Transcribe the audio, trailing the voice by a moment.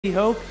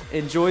Hope.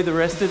 Enjoy the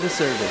rest of the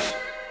service.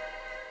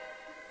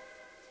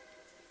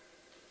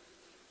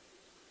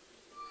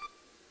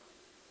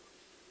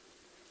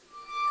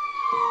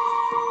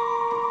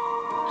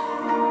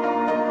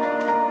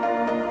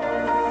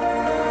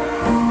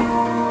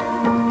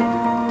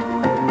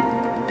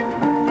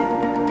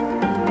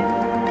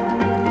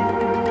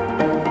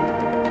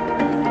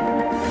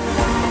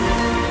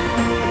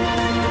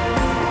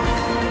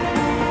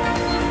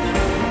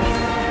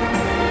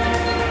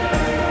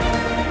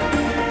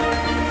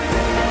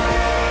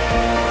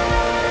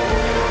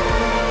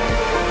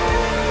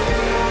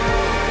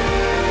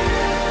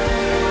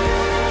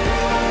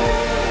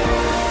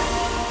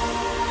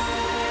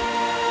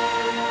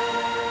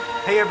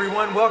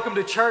 Welcome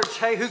to church.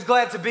 Hey, who's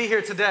glad to be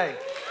here today?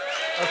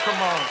 Oh, come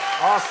on.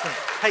 Awesome.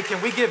 Hey,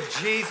 can we give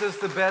Jesus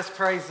the best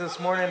praise this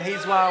morning?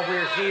 He's why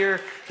we're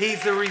here.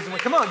 He's the reason.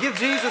 Come on, give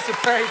Jesus a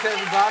praise,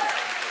 everybody.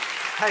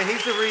 Hey,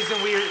 he's the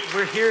reason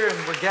we're here and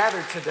we're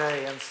gathered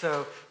today. And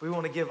so we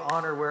want to give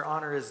honor where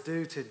honor is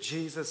due to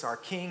Jesus, our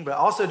King, but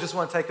also just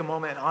want to take a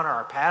moment and honor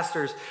our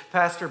pastors,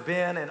 Pastor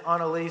Ben and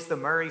Annalise, the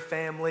Murray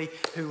family,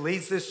 who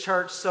leads this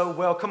church so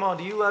well. Come on,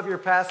 do you love your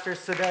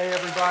pastors today,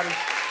 everybody?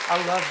 I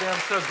love them,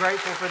 so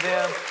grateful for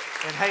them.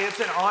 And hey, it's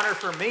an honor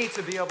for me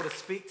to be able to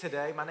speak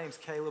today. My name's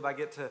Caleb. I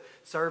get to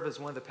serve as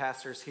one of the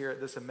pastors here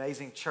at this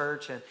amazing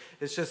church. And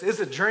it's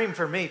a dream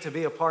for me to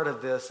be a part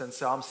of this. And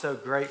so I'm so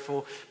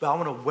grateful. But I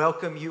want to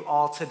welcome you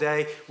all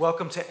today.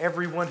 Welcome to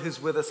everyone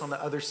who's with us on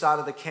the other side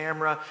of the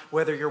camera.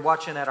 Whether you're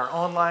watching at our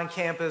online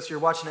campus, you're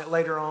watching it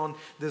later on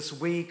this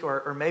week,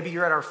 or maybe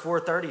you're at our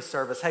 4:30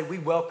 service. Hey, we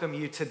welcome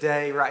you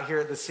today right here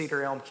at the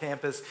Cedar Elm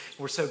campus.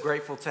 We're so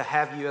grateful to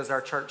have you as our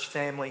church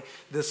family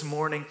this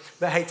morning.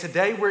 But hey,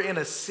 today we're in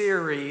a series.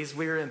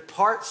 We're in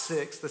part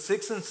 6, the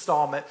 6th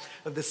installment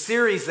of the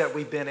series that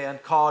we've been in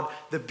called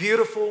The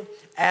Beautiful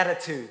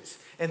Attitudes.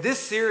 And this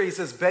series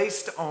is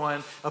based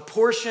on a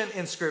portion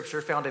in Scripture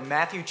found in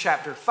Matthew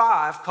chapter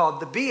 5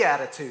 called the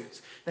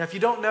Beatitudes. Now, if you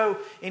don't know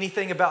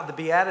anything about the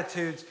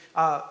Beatitudes,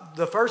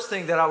 the first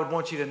thing that I would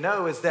want you to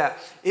know is that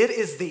it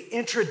is the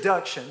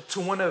introduction to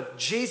one of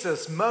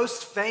Jesus'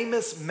 most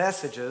famous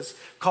messages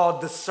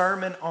called the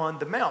Sermon on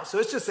the Mount. So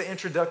it's just an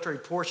introductory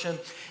portion.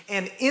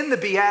 And in the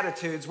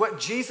Beatitudes, what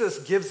Jesus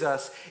gives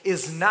us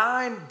is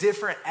 9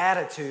 different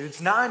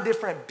attitudes, 9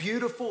 different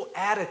beautiful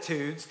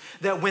attitudes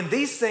that when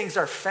these things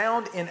are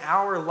found in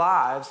our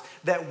lives,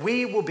 that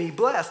we will be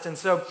blessed. And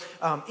so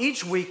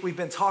each week we've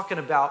been talking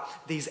about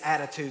these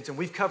attitudes, and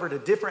we've covered a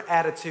different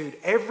attitude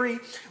every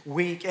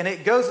week. And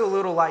it goes a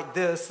little like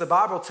this. The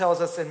Bible tells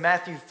us in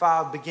Matthew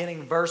 5,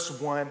 beginning verse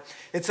 1,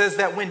 it says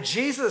that when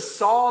Jesus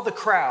saw the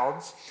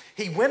crowds,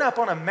 he went up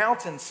on a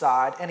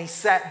mountainside and he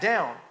sat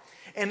down.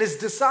 And his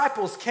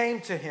disciples came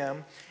to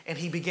him and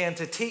he began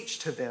to teach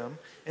to them.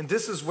 And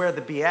this is where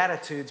the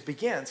Beatitudes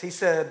begins. He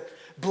said,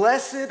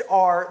 "Blessed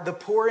are the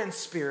poor in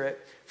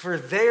spirit, for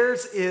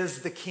theirs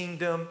is the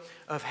kingdom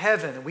of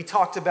heaven." And we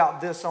talked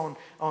about this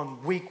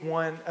on week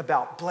 1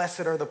 about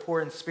blessed are the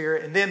poor in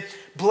spirit. And then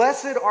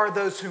blessed are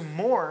those who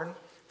mourn,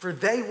 for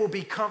they will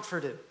be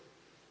comforted.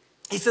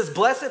 He says,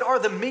 "Blessed are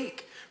the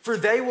meek, for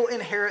they will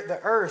inherit the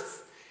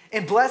earth.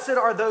 And blessed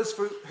are those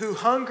who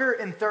hunger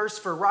and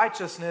thirst for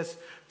righteousness,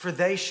 for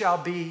they shall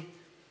be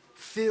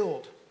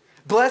filled.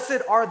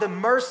 Blessed are the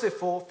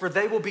merciful, for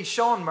they will be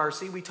shown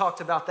mercy." We talked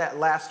about that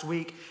last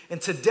week.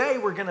 And today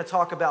we're going to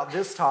talk about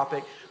this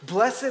topic.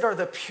 Blessed are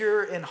the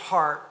pure in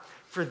heart,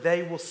 for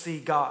they will see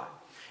God.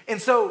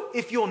 And so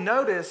if you'll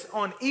notice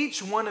on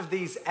each one of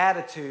these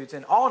attitudes,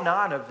 and all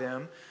 9 of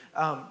them,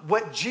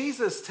 what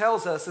Jesus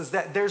tells us is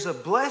that there's a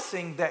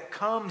blessing that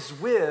comes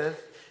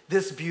with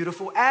this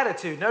beautiful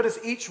attitude. Notice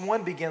each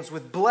one begins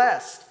with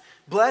blessed.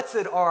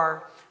 Blessed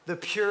are the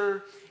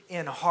pure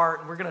in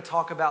heart. And we're going to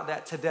talk about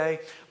that today.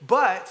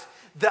 But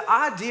the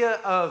idea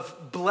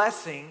of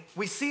blessing,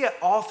 we see it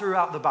all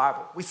throughout the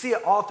Bible. We see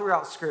it all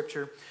throughout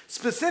Scripture.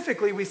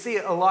 Specifically, we see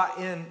it a lot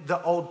in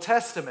the Old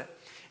Testament.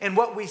 And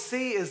what we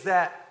see is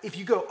that if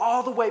you go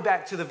all the way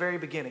back to the very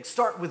beginning,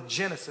 start with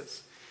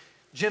Genesis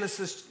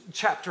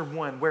chapter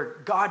 1, where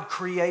God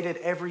created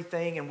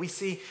everything, and we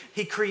see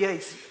he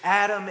creates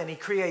Adam and he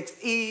creates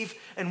Eve.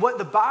 And what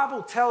the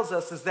Bible tells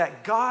us is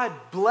that God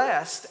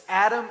blessed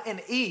Adam and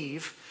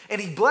Eve,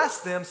 and he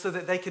blessed them so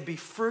that they could be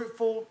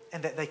fruitful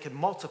and that they could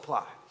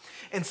multiply.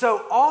 And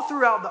so all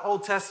throughout the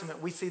Old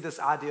Testament, we see this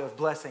idea of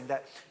blessing,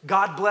 that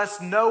God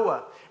blessed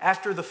Noah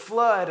after the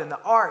flood and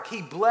the ark.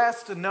 He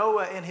blessed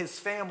Noah and his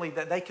family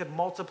that they could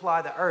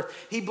multiply the earth.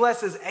 He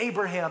blesses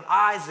Abraham,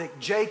 Isaac,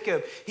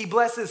 Jacob. He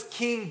blesses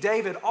King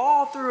David.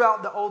 All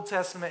throughout the Old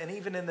Testament and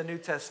even in the New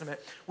Testament,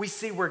 we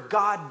see where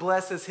God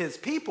blesses his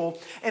people.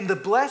 And the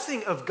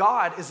blessing of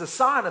God is a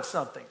sign of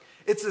something.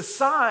 It's a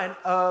sign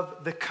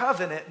of the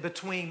covenant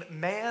between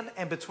man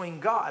and between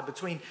God,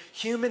 between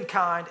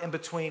humankind and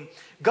between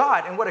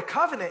God. And what a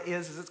covenant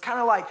is it's kind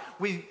of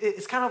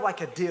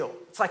like a deal.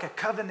 It's like a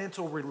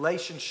covenantal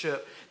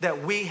relationship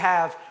that we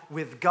have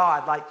with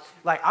God.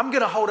 Like I'm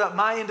going to hold up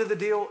my end of the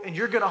deal and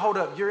you're going to hold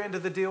up your end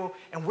of the deal,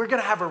 and we're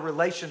going to have a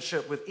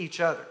relationship with each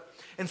other.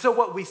 And so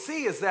what we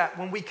see is that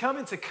when we come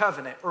into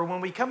covenant or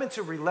when we come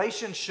into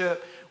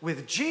relationship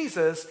with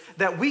Jesus,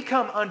 that we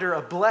come under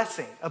a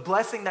blessing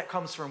that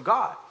comes from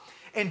God.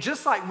 And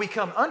just like we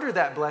come under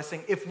that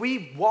blessing, if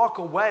we walk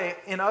away,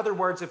 in other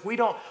words, if we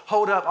don't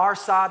hold up our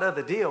side of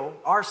the deal,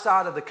 our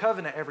side of the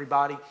covenant,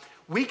 everybody,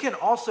 we can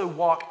also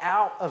walk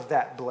out of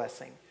that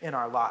blessing in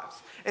our lives.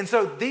 And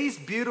so these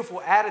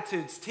beautiful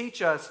attitudes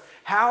teach us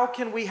how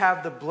can we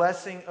have the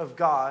blessing of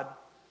God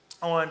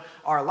on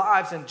our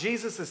lives. And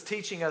Jesus is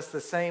teaching us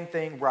the same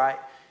thing right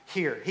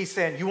here. He's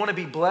saying, you want to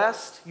be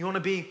blessed? You want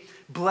to be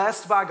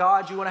blessed by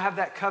God? You want to have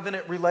that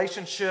covenant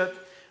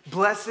relationship?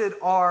 Blessed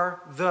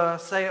are the,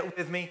 say it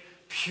with me,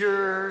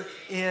 pure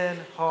in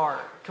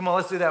heart. Come on,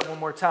 let's do that one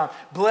more time.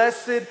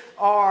 Blessed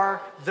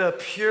are the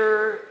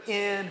pure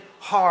in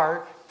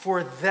heart,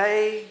 for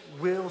they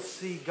will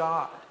see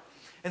God.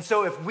 And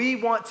so if we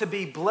want to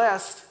be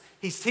blessed,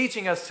 he's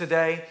teaching us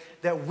today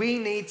that we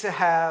need to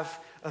have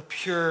a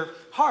pure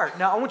heart.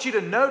 Now, I want you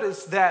to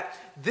notice that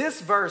this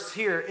verse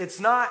here, it's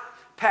not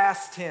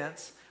past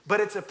tense, but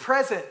it's a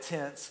present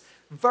tense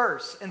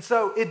verse. And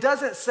so it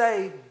doesn't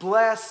say,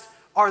 blessed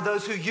are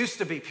those who used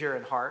to be pure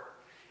in heart.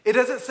 It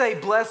doesn't say,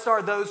 blessed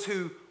are those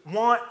who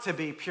want to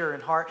be pure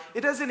in heart.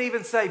 It doesn't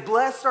even say,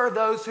 blessed are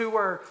those who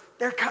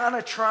they're kind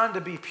of trying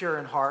to be pure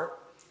in heart.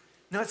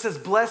 No, it says,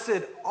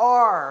 blessed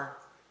are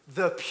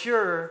the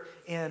pure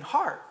in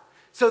heart.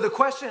 So the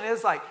question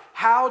is like,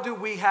 how do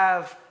we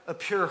have a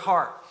pure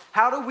heart?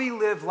 How do we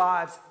live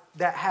lives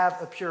that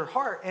have a pure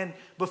heart? And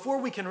before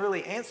we can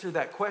really answer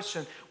that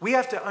question, we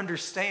have to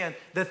understand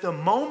that the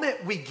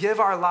moment we give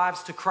our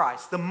lives to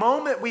Christ, the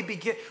moment we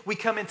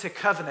come into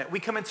covenant, we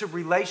come into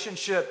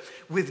relationship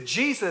with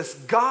Jesus,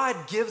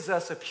 God gives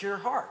us a pure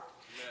heart.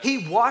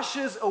 He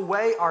washes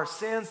away our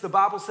sins. The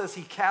Bible says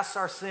he casts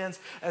our sins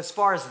as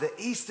far as the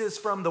east is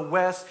from the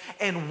west,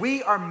 and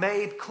we are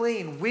made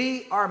clean.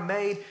 We are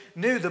made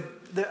new.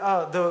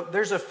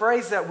 There's a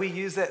phrase that we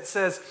use that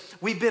says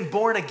we've been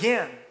born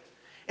again.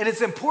 And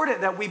it's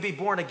important that we be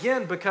born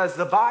again because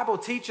the Bible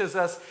teaches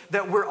us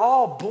that we're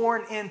all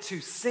born into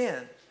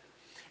sin.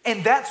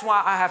 And that's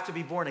why I have to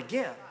be born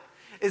again.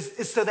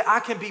 Is so that I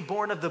can be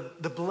born of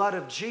the blood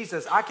of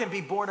Jesus. I can be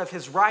born of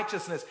his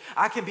righteousness.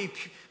 I can be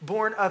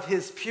born of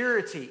his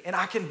purity, and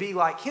I can be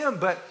like him.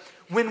 But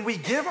when we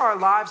give our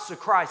lives to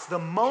Christ, the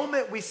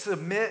moment we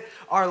submit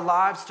our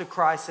lives to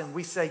Christ and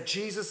we say,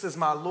 Jesus is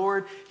my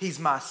Lord, he's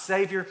my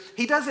Savior,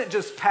 he doesn't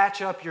just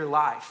patch up your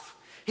life.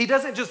 He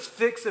doesn't just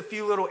fix a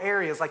few little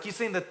areas. Like you've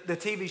seen the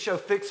TV show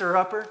Fixer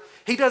Upper.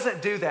 He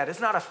doesn't do that.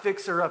 It's not a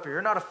Fixer Upper.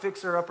 You're not a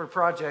Fixer Upper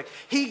project.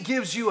 He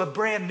gives you a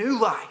brand new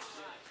life.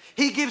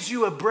 He gives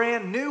you a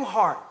brand new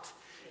heart.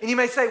 And you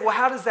may say, well,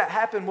 how does that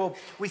happen? Well,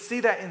 we see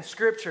that in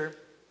Scripture.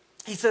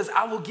 He says,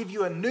 I will give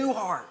you a new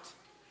heart,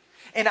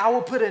 and I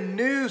will put a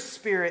new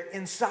spirit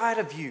inside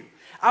of you.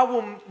 I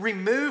will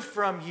remove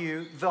from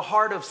you the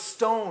heart of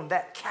stone,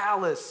 that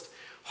calloused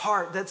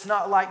heart that's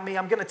not like me.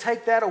 I'm going to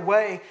take that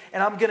away,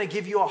 and I'm going to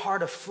give you a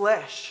heart of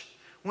flesh,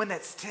 one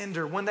that's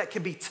tender, one that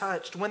can be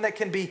touched, one that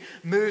can be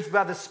moved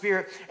by the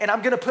Spirit. And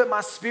I'm going to put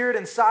my Spirit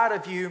inside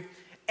of you,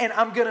 and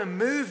I'm going to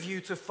move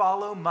you to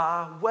follow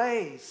my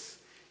ways.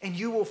 And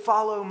you will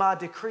follow my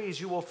decrees.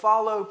 You will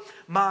follow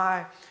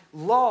my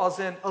laws.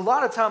 And a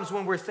lot of times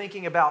when we're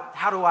thinking about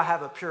how do I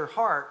have a pure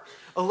heart,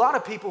 a lot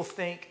of people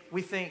think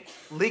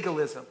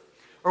legalism.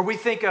 Or we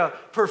think a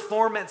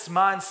performance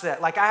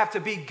mindset, like I have to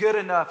be good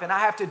enough and I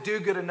have to do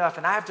good enough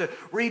and I have to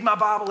read my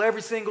Bible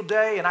every single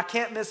day and I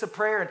can't miss a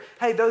prayer. And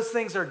hey, those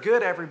things are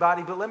good,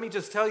 everybody, but let me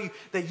just tell you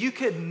that you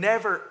could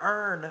never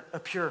earn a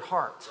pure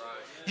heart.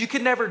 You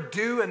could never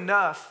do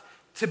enough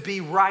to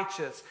be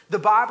righteous. The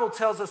Bible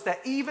tells us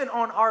that even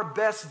on our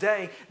best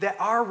day, that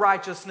our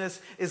righteousness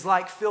is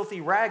like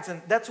filthy rags.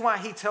 And that's why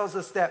he tells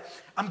us that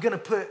I'm going to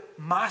put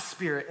my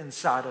Spirit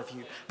inside of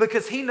you,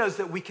 because he knows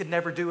that we could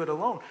never do it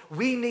alone.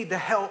 We need the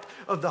help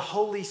of the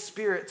Holy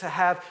Spirit to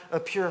have a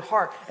pure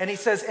heart. And he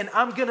says, and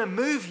I'm going to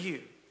move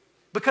you,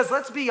 because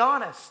let's be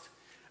honest,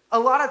 a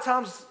lot of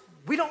times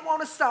we don't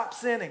want to stop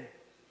sinning.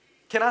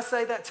 Can I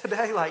say that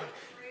today? Like,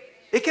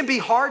 it can be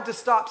hard to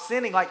stop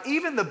sinning. Like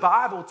even the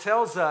Bible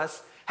tells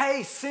us,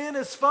 hey, sin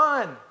is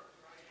fun.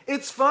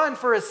 It's fun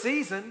for a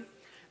season,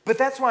 but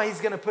that's why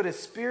he's going to put his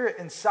Spirit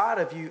inside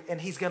of you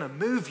and he's going to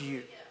move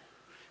you.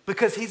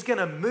 Because he's going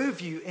to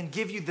move you and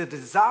give you the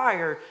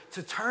desire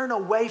to turn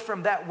away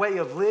from that way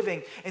of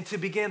living and to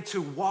begin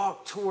to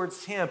walk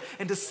towards him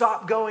and to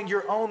stop going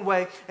your own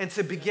way and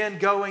to begin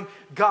going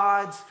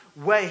God's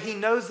way. He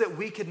knows that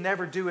we could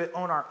never do it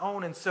on our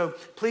own. And so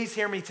please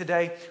hear me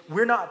today.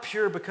 We're not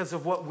pure because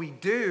of what we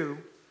do.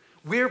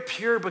 We're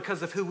pure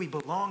because of who we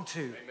belong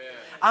to. Amen.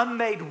 I'm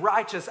made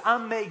righteous.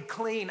 I'm made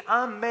clean.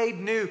 I'm made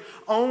new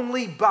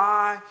only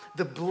by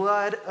the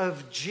blood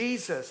of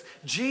Jesus.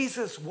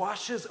 Jesus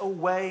washes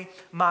away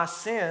my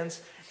sins,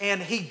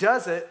 and he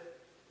does it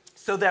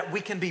so that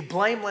we can be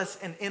blameless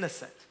and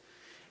innocent.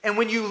 And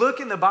when you look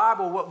in the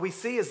Bible, what we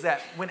see is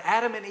that when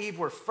Adam and Eve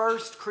were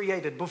first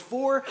created,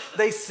 before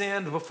they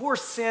sinned, before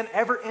sin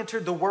ever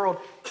entered the world,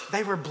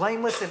 they were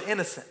blameless and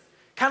innocent.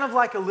 kind of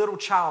like a little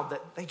child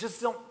that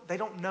they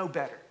don't know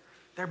better.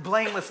 They're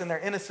blameless and they're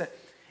innocent.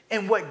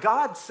 And what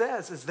God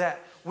says is that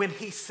when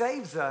he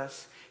saves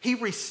us, he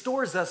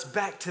restores us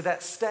back to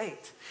that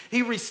state.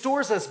 He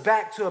restores us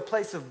back to a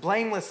place of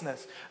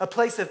blamelessness, a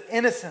place of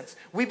innocence.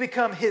 We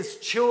become his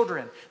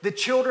children, the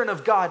children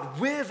of God,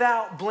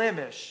 without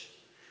blemish,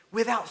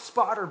 without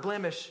spot or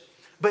blemish.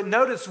 But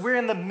notice we're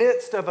in the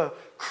midst of a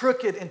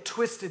crooked and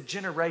twisted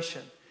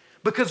generation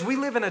because we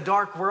live in a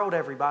dark world,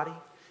 everybody.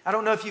 I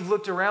don't know if you've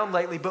looked around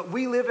lately, but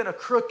we live in a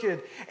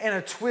crooked and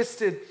a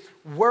twisted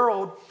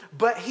world,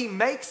 but he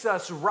makes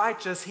us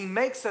righteous. He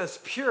makes us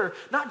pure,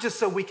 not just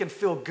so we can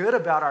feel good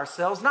about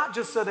ourselves, not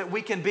just so that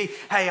we can be,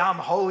 hey, I'm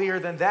holier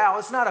than thou.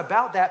 It's not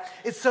about that.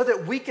 It's so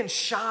that we can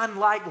shine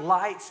like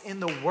lights in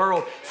the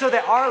world, so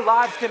that our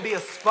lives can be a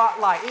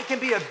spotlight. It can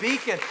be a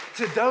beacon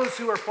to those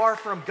who are far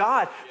from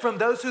God, from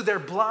those who they're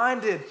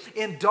blinded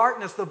in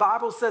darkness. The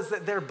Bible says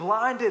that they're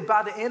blinded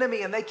by the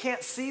enemy and they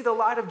can't see the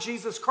light of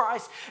Jesus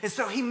Christ. And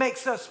so he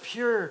makes us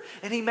pure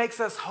and he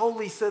makes us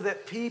holy so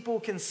that people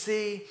can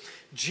see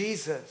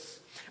Jesus.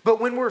 But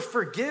when we're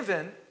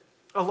forgiven,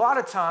 a lot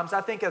of times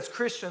I think as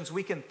Christians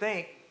we can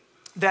think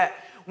that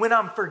when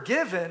I'm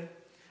forgiven,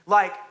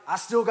 like I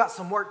still got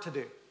some work to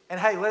do. And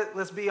hey,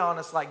 let's be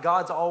honest, like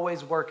God's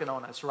always working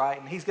on us, right?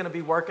 And he's going to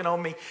be working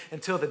on me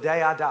until the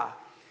day I die.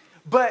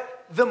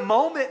 But the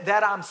moment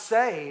that I'm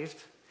saved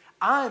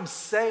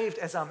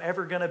as I'm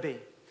ever going to be.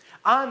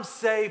 I'm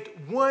saved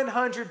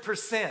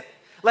 100%.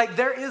 Like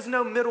there is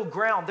no middle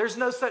ground. There's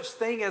no such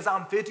thing as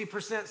I'm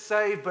 50%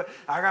 saved, but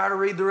I got to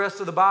read the rest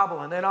of the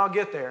Bible and then I'll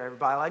get there,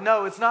 everybody. Like,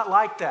 no, it's not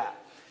like that.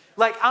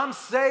 Like I'm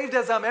saved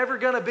as I'm ever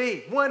going to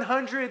be,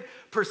 100%.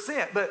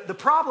 But the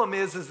problem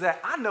is that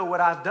I know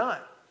what I've done,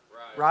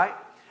 right?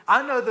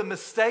 I know the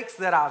mistakes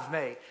that I've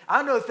made.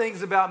 I know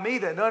things about me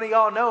that none of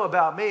y'all know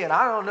about me, and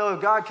I don't know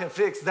if God can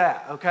fix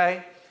that,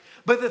 okay?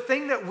 But the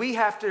thing that we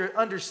have to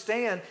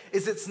understand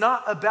is it's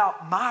not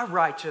about my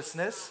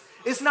righteousness.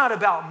 It's not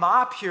about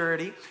my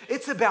purity.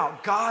 It's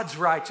about God's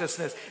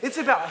righteousness. It's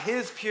about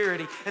his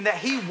purity and that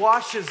he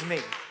washes me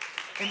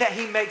and that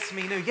he makes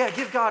me new. Yeah,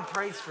 give God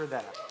praise for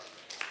that.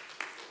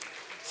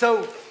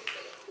 So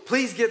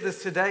please get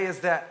this today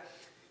is that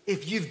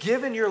if you've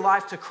given your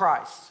life to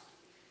Christ,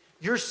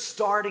 you're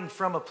starting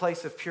from a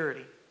place of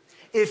purity.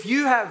 If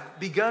you have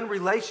begun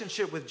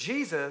relationship with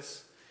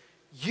Jesus,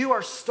 you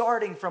are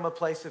starting from a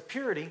place of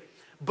purity.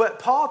 But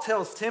Paul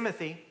tells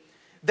Timothy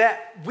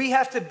that we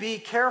have to be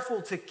careful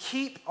to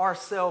keep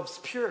ourselves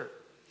pure.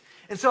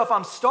 And so if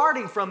I'm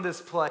starting from this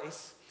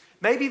place,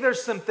 maybe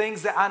there's some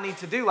things that I need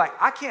to do. Like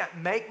I can't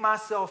make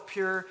myself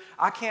pure.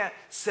 I can't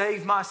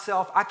save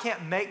myself. I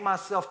can't make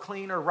myself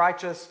clean or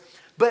righteous.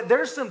 But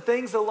there's some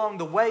things along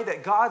the way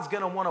that God's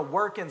going to want to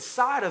work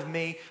inside of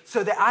me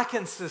so that I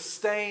can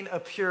sustain a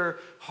pure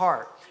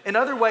heart. In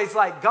other ways,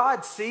 like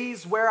God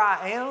sees where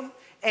I am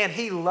and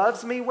he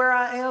loves me where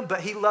I am,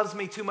 but he loves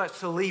me too much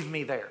to leave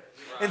me there.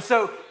 And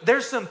so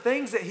there's some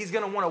things that he's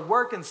going to want to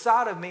work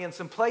inside of me and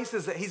some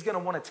places that he's going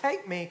to want to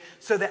take me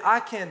so that I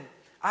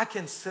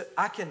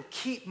can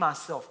keep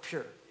myself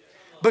pure.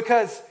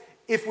 Because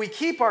if we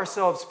keep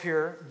ourselves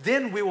pure,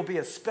 then we will be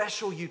a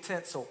special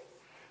utensil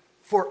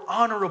for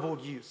honorable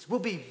use.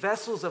 We'll be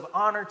vessels of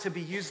honor to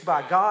be used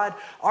by God.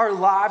 Our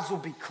lives will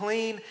be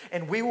clean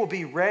and we will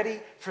be ready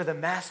for the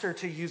master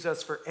to use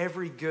us for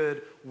every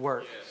good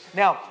work.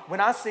 Now, when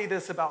I see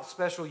this about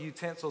special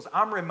utensils,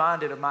 I'm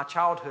reminded of my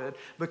childhood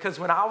because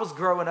when I was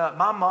growing up,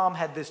 my mom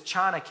had this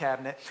china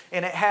cabinet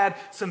and it had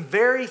some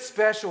very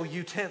special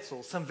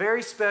utensils, some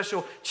very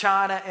special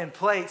china and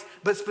plates.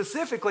 But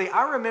specifically,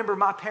 I remember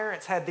my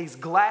parents had these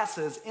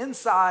glasses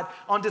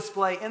on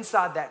display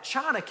inside that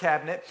china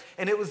cabinet,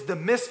 and it was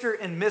the Mr.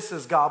 and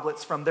Mrs.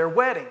 goblets from their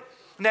wedding.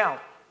 Now,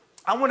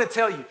 I want to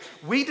tell you,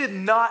 we did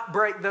not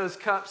break those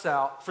cups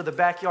out for the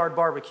backyard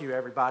barbecue,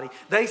 everybody.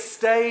 They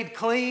stayed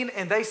clean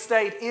and they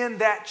stayed in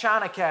that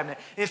china cabinet.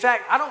 In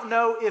fact, I don't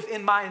know if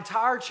in my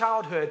entire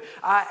childhood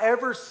I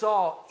ever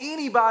saw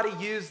anybody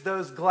use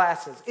those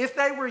glasses. If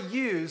they were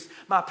used,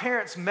 my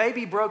parents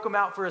maybe broke them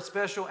out for a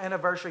special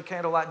anniversary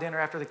candlelight dinner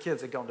after the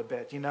kids had gone to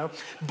bed, you know.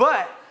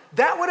 But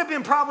that would have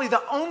been probably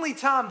the only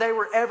time they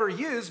were ever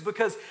used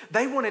because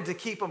they wanted to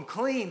keep them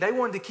clean. They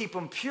wanted to keep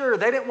them pure.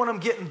 They didn't want them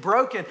getting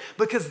broken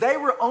because they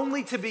were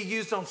only to be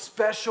used on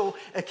special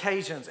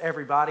occasions,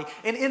 everybody.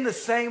 And in the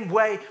same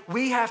way,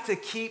 we have to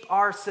keep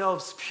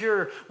ourselves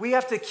pure. We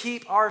have to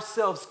keep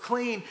ourselves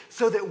clean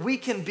so that we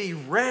can be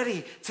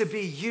ready to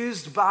be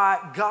used by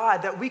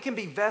God, that we can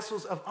be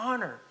vessels of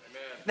honor.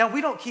 Now,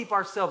 we don't keep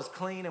ourselves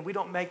clean and we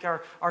don't make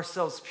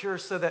ourselves pure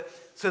so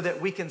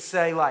that we can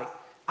say like,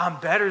 I'm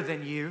better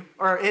than you,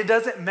 or it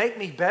doesn't make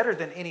me better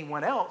than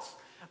anyone else,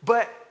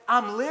 but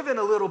I'm living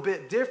a little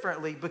bit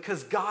differently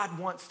because God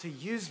wants to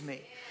use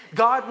me.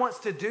 God wants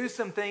to do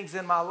some things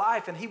in my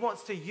life, and he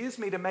wants to use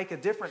me to make a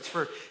difference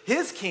for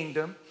his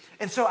kingdom,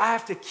 and so I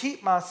have to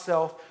keep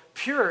myself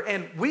pure.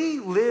 And we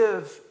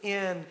live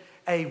in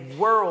a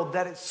world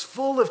that is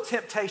full of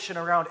temptation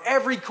around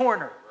every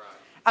corner.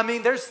 I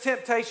mean, there's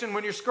temptation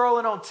when you're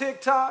scrolling on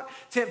TikTok,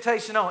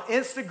 temptation on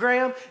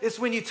Instagram. It's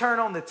when you turn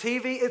on the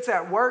TV. It's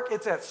at work.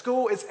 It's at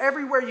school. It's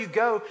everywhere you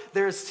go,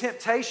 there's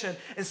temptation.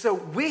 And so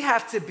we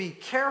have to be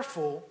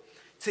careful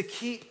to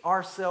keep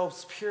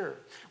ourselves pure.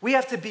 We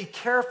have to be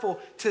careful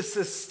to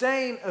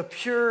sustain a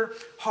pure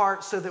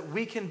heart so that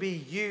we can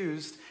be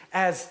used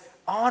as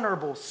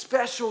honorable,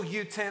 special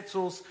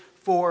utensils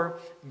for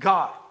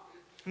God.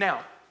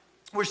 Now,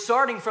 we're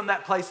starting from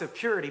that place of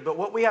purity, but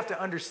what we have to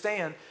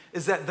understand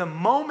is that the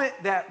moment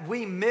that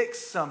we mix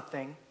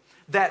something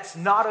that's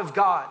not of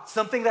God,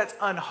 something that's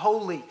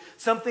unholy,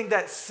 something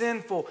that's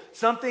sinful,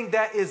 something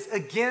that is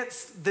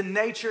against the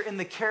nature and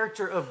the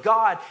character of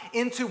God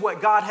into what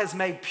God has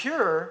made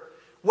pure,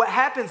 what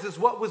happens is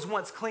what was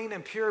once clean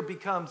and pure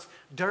becomes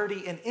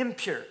dirty and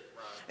impure.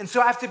 And so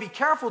I have to be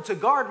careful to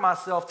guard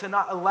myself to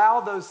not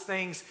allow those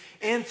things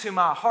into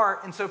my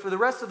heart. And so for the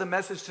rest of the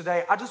message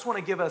today, I just want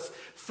to give us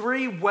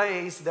 3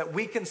 ways that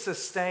we can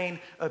sustain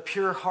a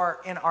pure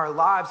heart in our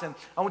lives. And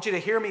I want you to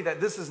hear me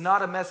that this is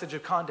not a message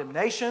of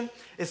condemnation.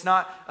 It's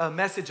not a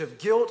message of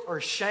guilt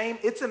or shame.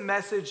 It's a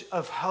message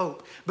of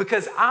hope.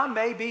 Because I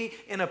may be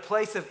in a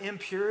place of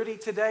impurity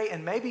today,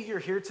 and maybe you're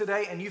here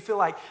today and you feel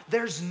like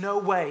there's no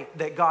way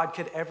that God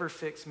could ever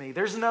fix me.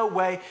 There's no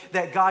way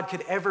that God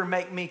could ever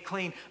make me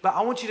clean. But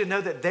I want you to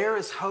know that there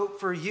is hope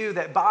for you,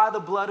 that by the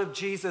blood of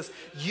Jesus,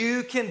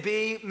 you can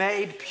be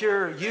made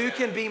pure. You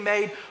can be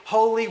made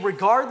holy.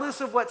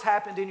 Regardless of what's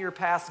happened in your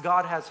past,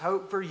 God has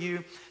hope for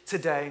you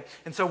today.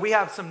 And so we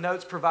have some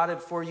notes provided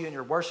for you in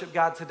your worship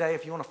guide today.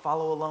 If you want to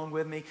follow along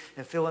with me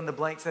and fill in the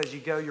blanks as you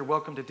go, you're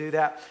welcome to do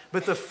that.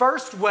 But the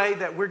first way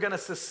that we're going to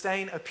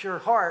sustain a pure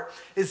heart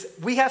is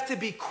we have to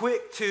be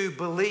quick to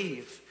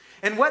believe.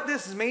 And what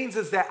this means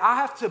is that I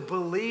have to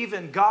believe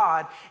in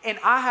God and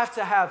I have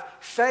to have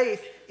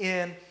faith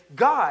in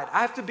God. I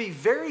have to be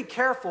very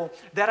careful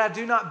that I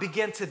do not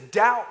begin to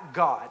doubt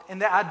God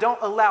and that I don't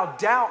allow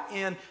doubt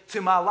into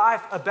my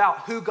life about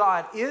who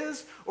God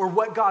is or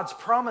what God's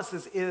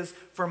promises is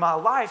for my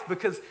life,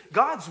 because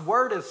God's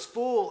word is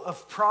full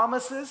of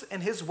promises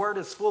and his word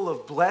is full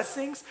of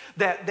blessings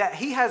that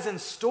he has in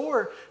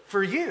store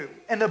for you.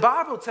 And the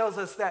Bible tells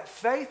us that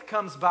faith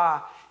comes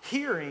by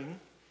hearing,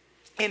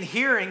 and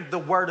hearing the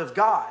word of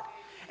God.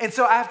 And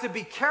so I have to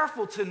be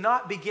careful to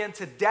not begin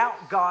to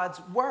doubt God's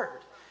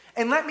word.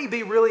 And let me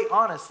be really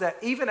honest that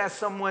even as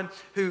someone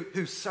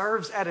who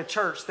serves at a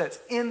church that's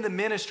in the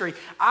ministry,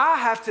 I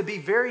have to be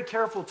very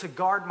careful to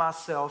guard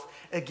myself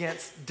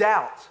against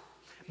doubt.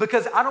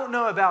 Because I don't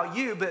know about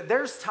you, but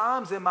there's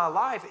times in my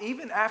life,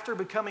 even after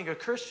becoming a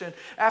Christian,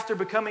 after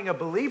becoming a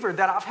believer,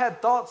 that I've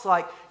had thoughts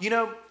like,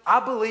 I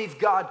believe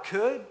God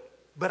could,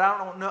 but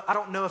I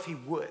don't know if he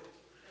would.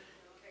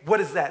 What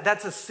is that?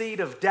 That's a seed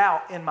of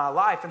doubt in my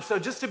life. And so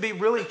just to be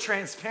really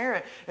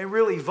transparent and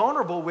really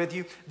vulnerable with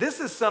you, this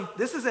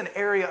is an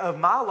area of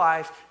my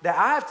life that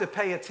I have to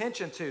pay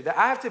attention to, that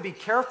I have to be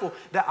careful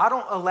that I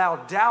don't allow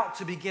doubt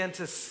to begin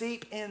to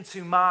seep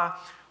into my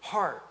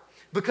heart.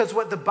 Because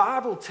what the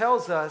Bible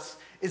tells us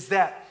is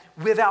that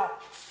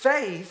without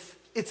faith,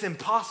 it's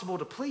impossible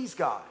to please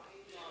God.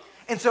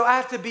 And so I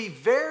have to be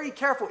very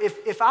careful.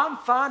 If I'm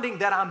finding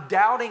that I'm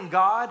doubting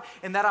God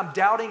and that I'm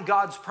doubting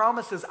God's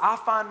promises, I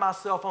find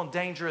myself on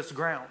dangerous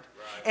ground.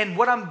 Right. And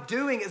what I'm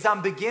doing is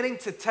I'm beginning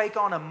to take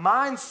on a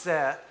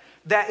mindset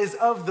that is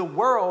of the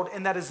world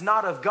and that is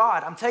not of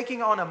God. I'm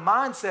taking on a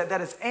mindset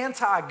that is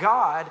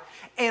anti-God,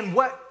 and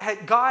what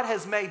God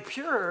has made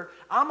pure,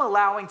 I'm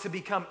allowing to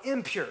become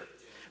impure.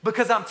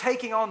 Because I'm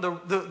taking on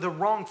the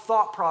wrong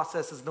thought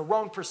processes, the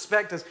wrong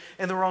perspectives,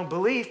 and the wrong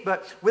belief.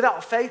 But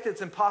without faith,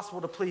 it's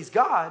impossible to please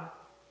God.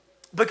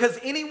 Because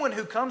anyone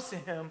who comes to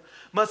him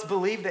must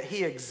believe that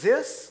he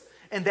exists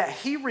and that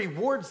he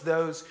rewards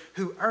those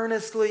who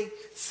earnestly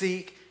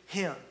seek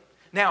him.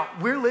 Now,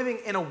 we're living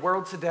in a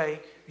world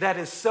today that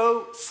is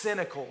so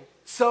cynical,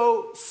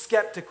 so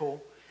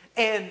skeptical,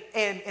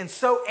 and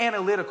so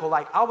analytical.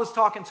 Like, I was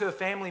talking to a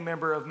family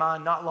member of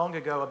mine not long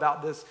ago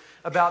about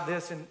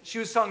this, and she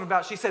was talking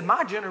about, she said,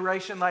 my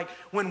generation, like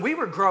when we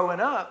were growing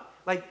up,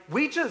 like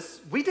we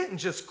didn't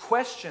just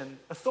question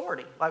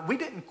authority. Like we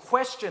didn't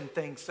question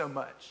things so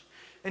much.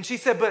 And she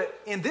said, but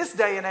in this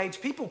day and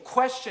age, people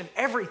question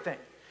everything.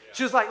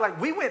 She was like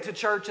we went to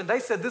church and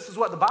they said, this is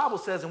what the Bible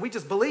says, and we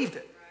just believed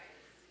it.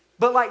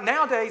 But like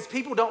nowadays,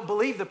 people don't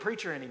believe the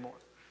preacher anymore.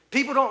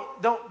 People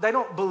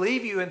don't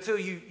believe you until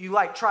you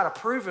like try to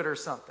prove it or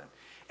something.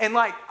 And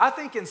like, I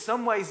think in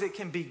some ways it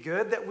can be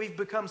good that we've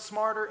become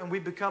smarter and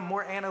we've become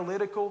more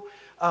analytical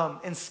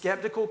and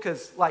skeptical,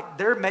 because like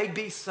there may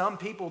be some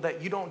people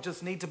that you don't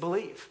just need to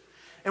believe.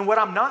 And what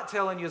I'm not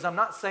telling you is I'm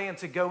not saying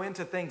to go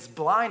into things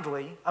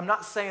blindly. I'm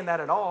not saying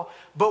that at all.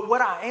 But what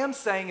I am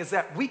saying is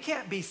that we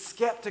can't be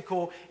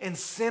skeptical and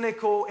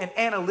cynical and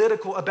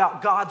analytical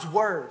about God's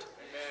word.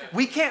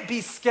 We can't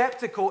be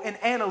skeptical and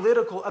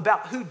analytical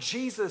about who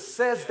Jesus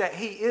says that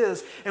he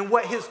is and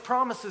what his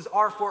promises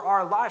are for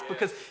our life,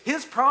 because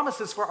his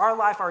promises for our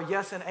life are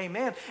yes and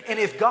amen. And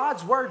if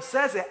God's word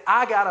says it,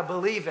 I gotta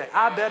believe it.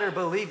 I better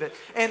believe it.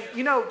 And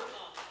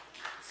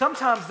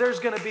sometimes there's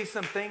gonna be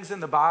some things in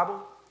the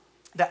Bible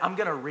that I'm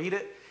going to read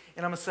it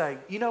and I'm going to say,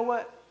 you know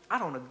what? I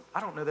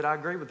don't know that I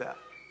agree with that.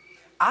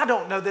 I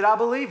don't know that I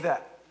believe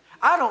that.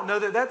 I don't know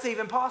that that's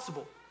even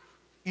possible.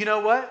 You know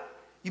what?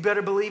 You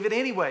better believe it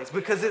anyways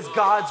because it's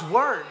God's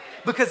word.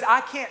 Because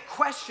I can't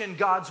question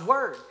God's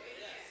word.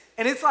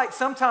 And it's like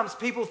sometimes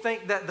people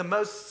think that the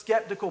most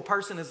skeptical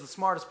person is the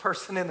smartest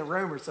person in the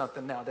room or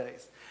something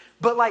nowadays.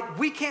 But like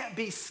we can't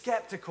be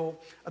skeptical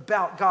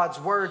about God's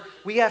word.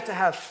 We have to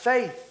have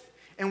faith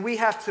and we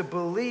have to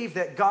believe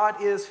that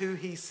God is who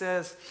he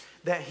says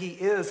that he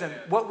is. And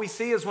what we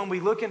see is when we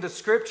look into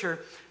scripture,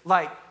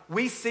 like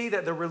we see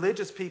that the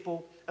religious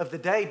people of the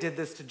day did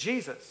this to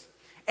Jesus.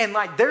 And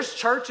like there's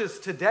churches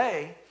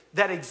today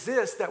that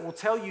exist that will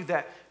tell you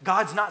that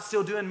God's not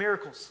still doing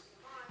miracles,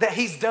 that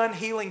he's done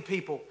healing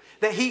people,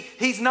 that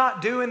he's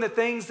not doing the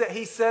things that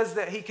he says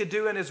that he could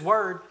do in his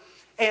word.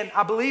 And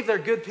I believe they're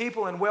good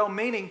people and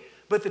well-meaning,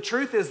 but the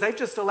truth is they've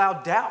just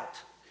allowed doubt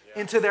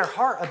into their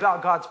heart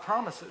about God's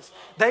promises.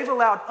 They've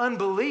allowed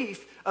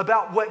unbelief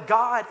about what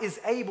God is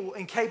able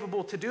and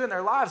capable to do in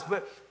their lives.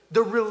 But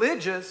the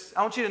religious,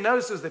 I want you to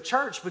notice it was the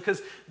church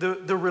because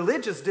the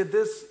religious did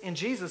this in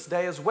Jesus'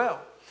 day as well.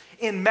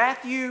 In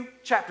Matthew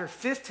chapter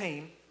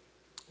 15,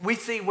 we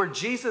see where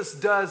Jesus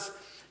does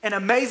an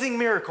amazing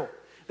miracle.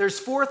 There's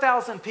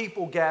 4,000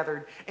 people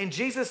gathered, and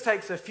Jesus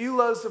takes a few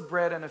loaves of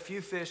bread and a few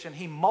fish, and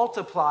he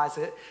multiplies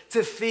it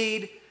to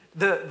feed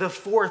the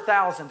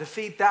 4,000, to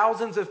feed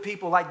thousands of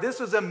people. Like this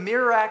was a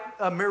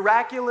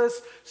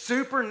miraculous,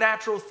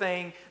 supernatural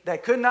thing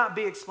that could not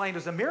be explained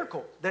as a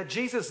miracle that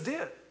Jesus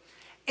did.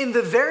 In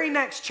the very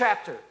next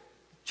chapter,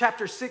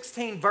 chapter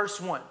 16, verse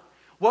 1,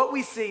 what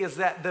we see is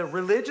that the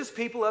religious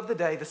people of the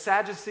day, the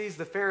Sadducees,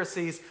 the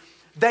Pharisees,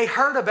 they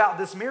heard about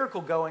this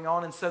miracle going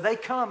on, and so they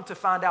come to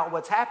find out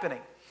what's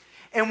happening.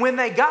 And when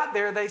they got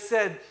there, they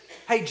said,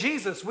 hey,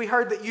 Jesus, we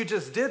heard that you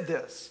just did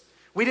this.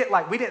 We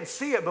didn't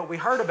see it, but we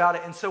heard about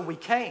it, and so we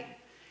came.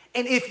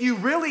 And if you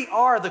really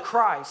are the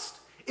Christ,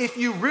 if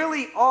you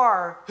really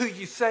are who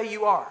you say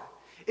you are,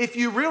 if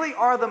you really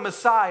are the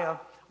Messiah,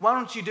 why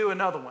don't you do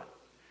another one?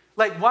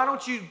 Like, why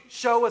don't you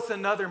show us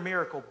another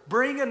miracle?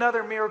 Bring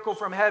another miracle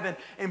from heaven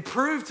and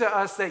prove to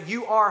us that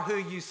you are who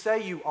you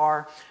say you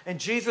are. And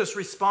Jesus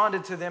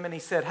responded to them and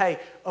he said, hey,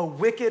 a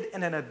wicked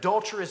and an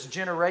adulterous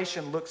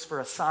generation looks for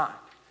a sign.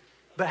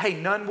 But hey,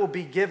 none will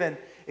be given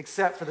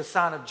except for the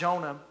sign of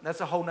Jonah.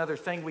 That's a whole nother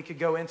thing we could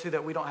go into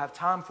that we don't have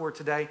time for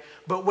today.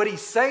 But what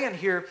he's saying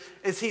here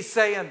is he's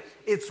saying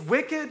it's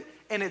wicked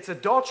and it's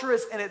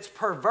adulterous and it's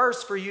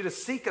perverse for you to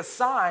seek a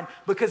sign,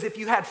 because if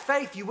you had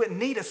faith, you wouldn't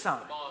need a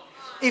sign.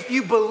 If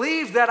you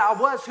believed that I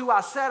was who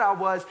I said I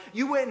was,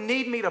 you wouldn't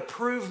need me to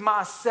prove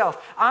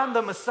myself. I'm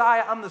the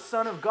Messiah. I'm the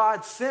Son of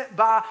God sent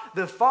by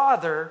the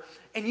Father,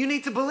 and you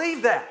need to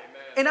believe that.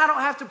 Amen. And I don't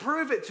have to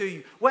prove it to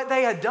you. What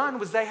they had done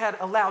was they had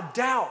allowed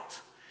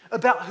doubt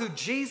about who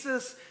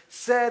Jesus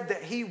said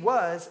that he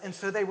was, and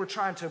so they were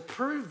trying to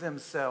prove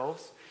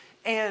themselves.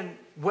 And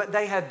what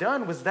they had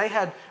done was they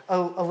had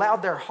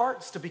allowed their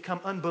hearts to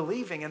become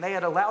unbelieving, and they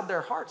had allowed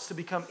their hearts to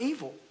become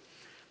evil.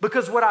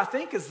 Because what I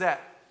think is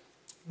that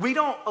we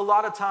don't a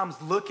lot of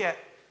times look at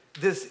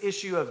this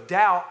issue of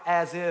doubt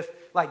as if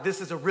like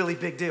this is a really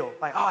big deal.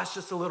 Like, oh, it's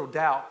just a little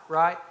doubt,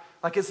 right?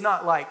 Like it's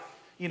not like,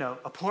 you know,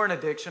 a porn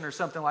addiction or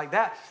something like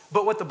that.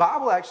 But what the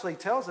Bible actually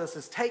tells us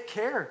is take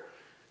care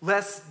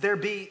lest there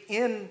be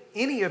in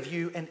any of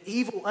you an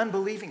evil,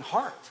 unbelieving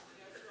heart.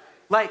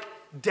 Like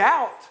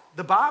doubt,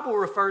 the Bible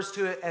refers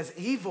to it as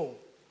evil.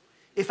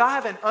 If I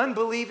have an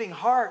unbelieving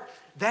heart,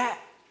 that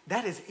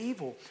is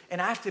evil.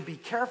 And I have to be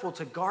careful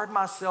to guard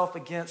myself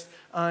against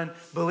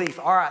unbelief.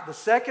 All right, the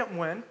second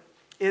one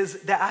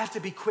is that I have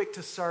to be quick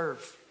to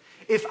serve.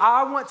 If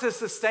I want to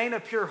sustain a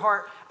pure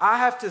heart, I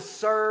have to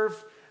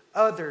serve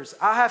others.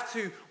 I have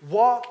to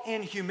walk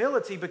in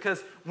humility,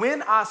 because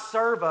when I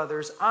serve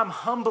others, I'm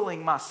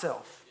humbling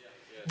myself.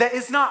 That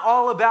it's not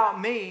all about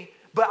me,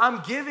 but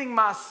I'm giving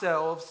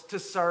myself to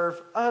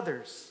serve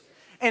others.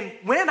 And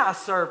when I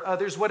serve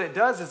others, what it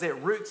does is it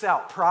roots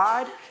out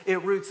pride,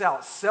 it roots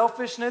out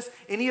selfishness,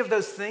 any of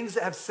those things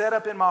that have set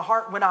up in my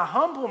heart. When I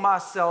humble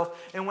myself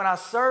and when I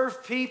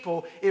serve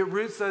people, it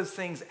roots those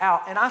things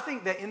out. And I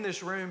think that in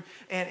this room,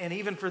 and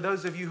even for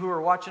those of you who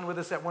are watching with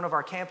us at one of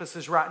our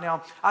campuses right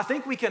now, I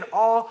think we can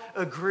all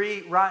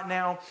agree right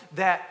now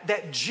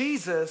that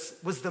Jesus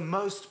was the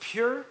most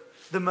pure,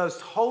 the most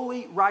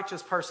holy,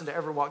 righteous person to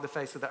ever walk the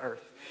face of the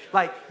earth.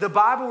 Like the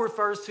Bible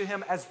refers to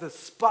him as the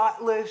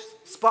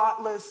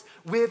spotless,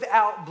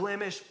 without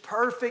blemish,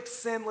 perfect,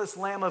 sinless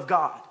Lamb of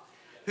God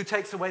who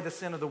takes away the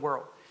sin of the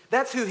world.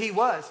 That's who he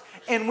was.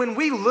 And when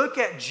we look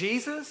at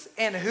Jesus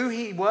and who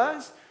he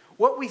was,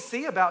 what we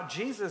see about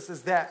Jesus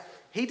is that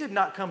he did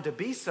not come to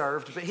be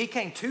served, but he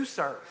came to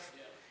serve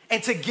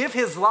and to give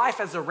his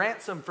life as a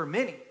ransom for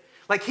many.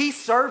 Like he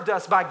served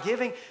us by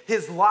giving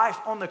his life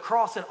on the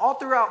cross. And all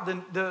throughout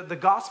the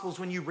Gospels,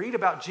 when you read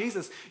about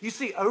Jesus, you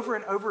see over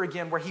and over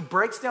again where he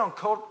breaks down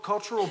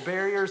cultural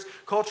barriers,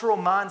 cultural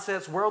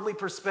mindsets, worldly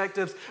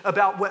perspectives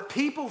about what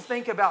people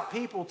think about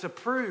people to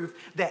prove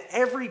that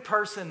every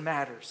person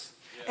matters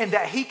and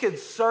that he could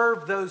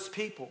serve those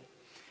people.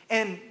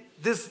 And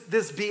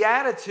this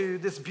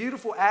beatitude, this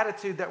beautiful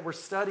attitude that we're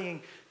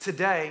studying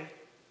today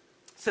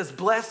says,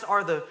 blessed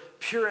are the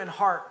pure in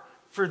heart,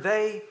 for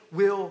they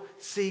will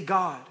see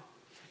God.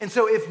 And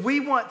so if we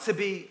want to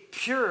be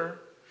pure,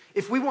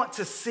 if we want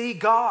to see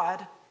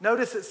God,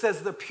 notice it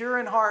says the pure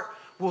in heart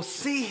will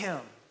see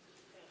him.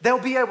 They'll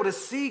be able to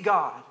see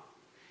God.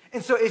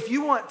 And so if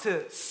you want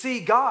to see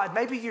God,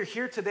 maybe you're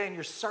here today and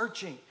you're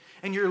searching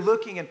and you're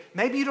looking, and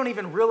maybe you don't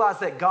even realize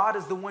that God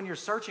is the one you're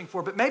searching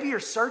for, but maybe you're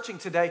searching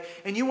today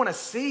and you want to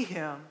see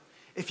him.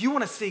 If you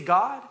want to see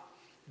God,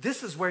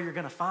 this is where you're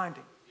going to find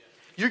him.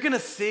 You're going to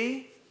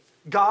see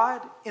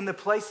God in the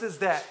places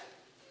that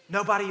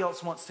nobody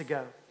else wants to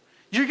go.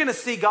 You're going to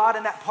see God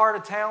in that part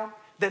of town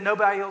that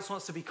nobody else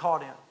wants to be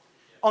caught in,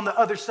 on the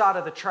other side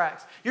of the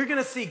tracks. You're going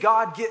to see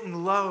God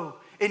getting low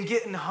and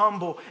getting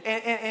humble.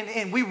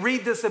 And we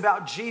read this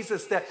about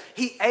Jesus, that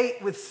he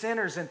ate with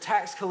sinners and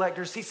tax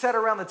collectors. He sat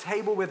around the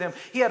table with them.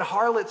 He had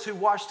harlots who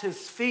washed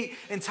his feet.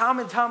 And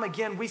time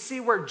again, we see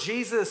where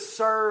Jesus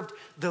served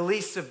the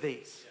least of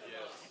these.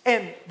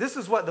 And this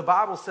is what the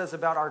Bible says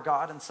about our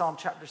God in Psalm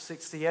chapter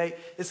 68.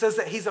 It says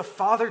that he's a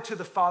father to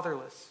the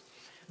fatherless,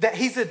 that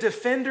he's a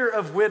defender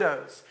of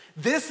widows.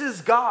 This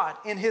is God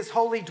in his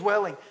holy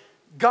dwelling.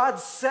 God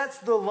sets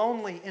the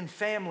lonely in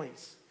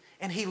families,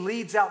 and he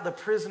leads out the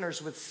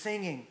prisoners with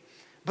singing.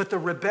 But the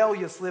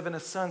rebellious live in a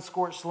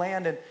sun-scorched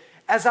land. And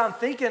as I'm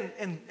thinking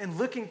and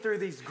looking through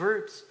these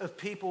groups of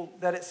people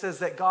that it says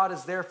that God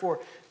is there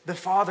for, the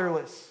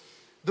fatherless,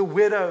 the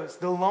widows,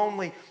 the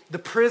lonely, the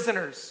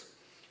prisoners.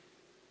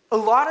 A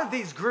lot of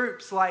these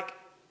groups, like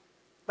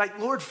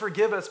Lord,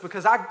 forgive us,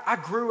 because I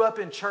grew up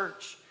in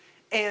church.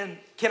 And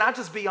can I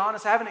just be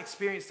honest? I haven't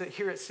experienced it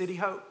here at City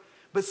Hope.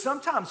 But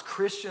sometimes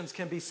Christians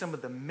can be some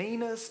of the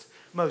meanest,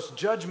 most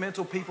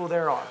judgmental people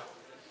there are.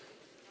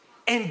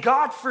 And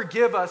God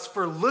forgive us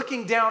for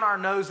looking down our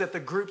nose at the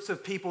groups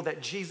of people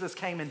that Jesus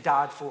came and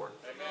died for.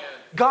 Amen.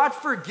 God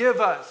forgive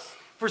us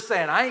for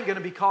saying, I ain't going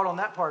to be caught on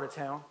that part of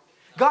town.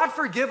 God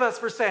forgive us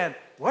for saying,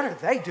 what are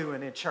they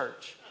doing in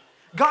church?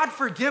 God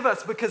forgive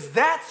us, because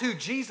that's who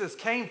Jesus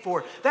came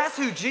for. That's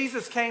who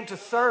Jesus came to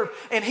serve.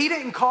 And he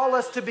didn't call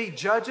us to be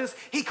judges.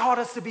 He called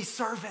us to be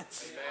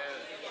servants.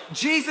 Amen.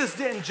 Jesus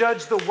didn't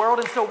judge the world,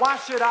 and so why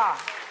should I?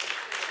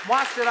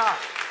 Why should I?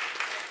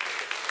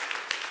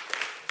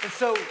 And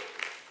so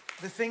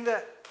the thing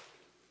that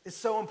is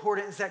so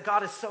important is that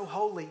God is so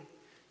holy,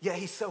 yet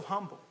he's so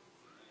humble.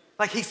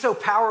 Like, he's so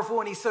powerful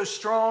and he's so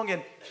strong,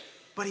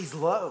 but he's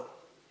low.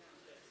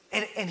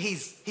 And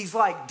he's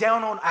like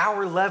down on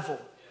our level.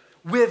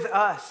 With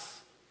us,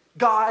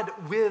 God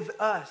with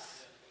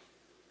us.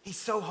 He's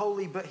so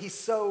holy, but he's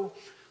so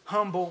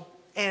humble.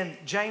 And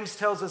James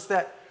tells us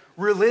that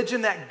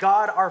religion that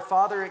God our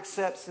Father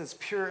accepts as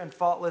pure and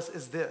faultless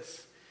is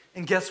this.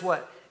 And guess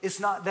what? It's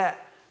not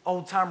that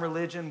old-time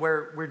religion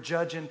where we're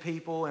judging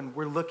people and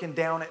we're looking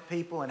down at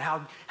people and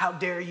how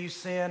dare you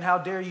sin, how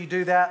dare you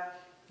do that.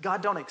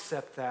 God don't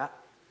accept that.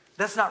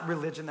 That's not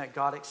religion that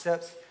God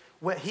accepts.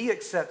 What he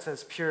accepts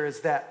as pure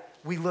is that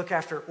we look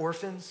after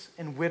orphans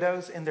and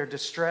widows in their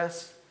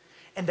distress,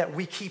 and that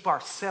we keep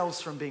ourselves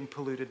from being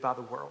polluted by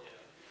the world.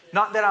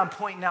 Not that I'm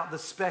pointing out the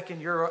speck in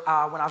your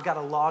eye when I've got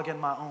a log in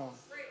my own,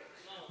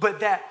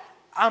 but that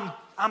I'm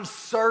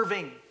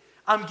serving,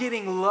 I'm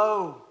getting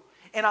low,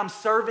 and I'm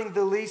serving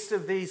the least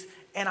of these,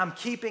 and I'm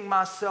keeping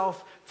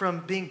myself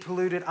from being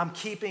polluted. I'm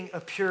keeping a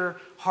pure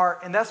heart.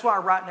 And that's why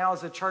right now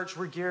as a church,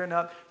 we're gearing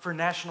up for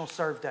National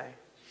Serve Day.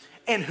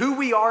 And who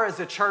we are as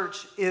a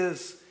church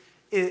is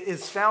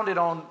founded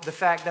on the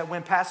fact that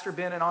when Pastor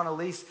Ben and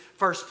Annalise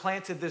first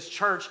planted this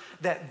church,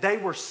 that they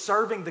were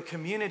serving the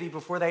community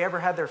before they ever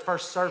had their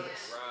first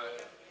service.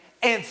 Right.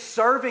 And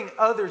serving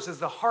others is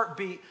the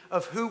heartbeat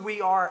of who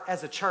we are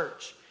as a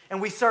church.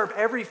 And we serve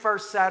every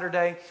first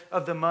Saturday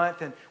of the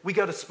month, and we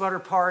go to Sputter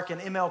Park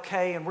and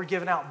MLK, and we're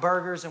giving out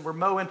burgers, and we're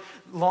mowing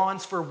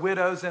lawns for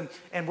widows, and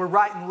we're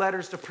writing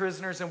letters to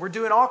prisoners, and we're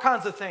doing all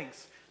kinds of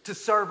things to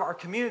serve our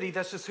community.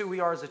 That's just who we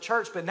are as a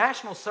church. But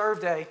National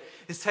Serve Day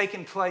is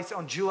taking place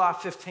on July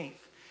 15th.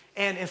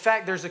 And in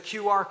fact, there's a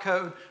QR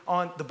code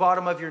on the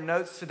bottom of your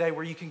notes today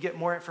where you can get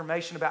more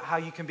information about how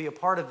you can be a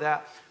part of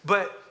that.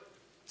 But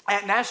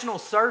at National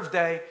Serve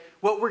Day,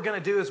 what we're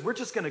going to do is we're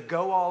just going to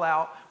go all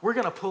out. We're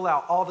going to pull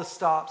out all the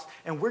stops,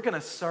 and we're going to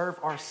serve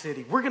our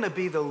city. We're going to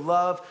be the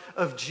love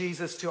of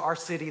Jesus to our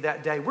city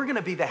that day. We're going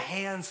to be the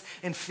hands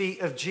and feet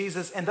of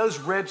Jesus, and those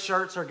red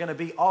shirts are going to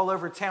be all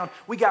over town.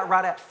 We got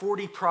right at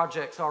 40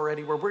 projects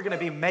already where we're going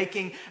to be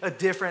making a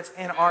difference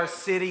in our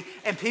city,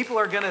 and people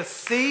are going to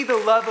see the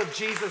love of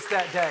Jesus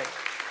that day.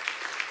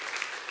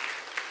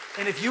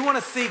 And if you want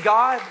to see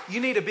God, you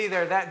need to be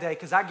there that day,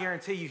 because I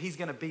guarantee you he's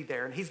going to be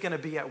there, and he's going to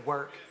be at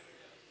work.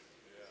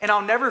 And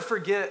I'll never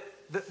forget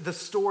the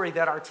story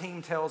that our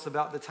team tells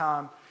about the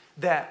time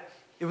that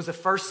it was the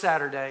first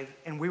Saturday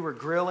and we were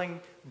grilling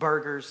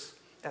burgers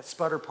at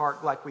Sputter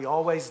Park like we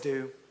always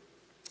do.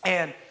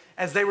 And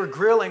as they were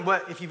grilling,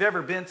 if you've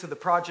ever been to the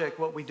project,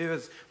 what we do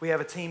is we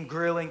have a team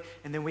grilling,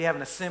 and then we have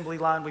an assembly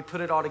line. We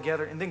put it all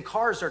together, and then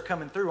cars are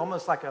coming through,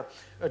 almost like a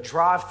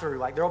drive-through.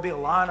 Like there'll be a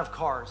line of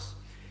cars.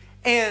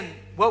 And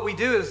what we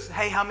do is,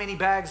 hey, how many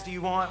bags do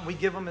you want? We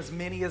give them as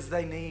many as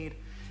they need.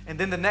 And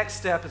then the next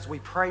step is we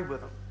pray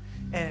with them,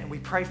 and we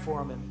pray for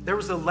them. And there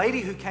was a lady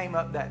who came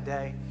up that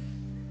day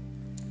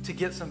to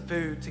get some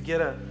food, to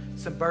get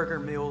some burger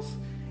meals.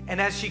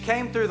 And as she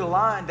came through the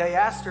line, they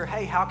asked her,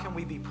 hey, how can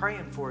we be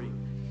praying for you?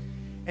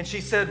 And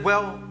she said,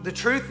 well, the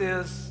truth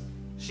is,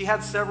 she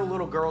had several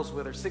little girls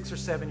with her, 6 or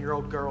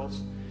 7-year-old girls.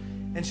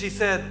 And she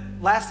said,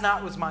 last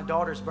night was my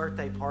daughter's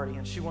birthday party,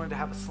 and she wanted to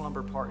have a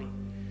slumber party.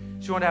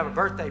 She wanted to have a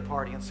birthday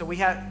party. And so we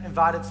had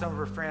invited some of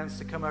her friends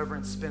to come over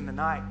and spend the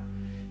night.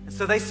 And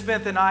so they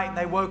spent the night, and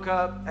they woke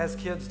up, as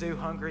kids do,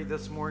 hungry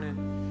this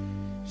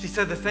morning. She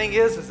said, the thing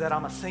is that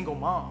I'm a single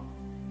mom,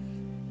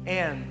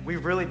 and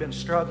we've really been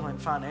struggling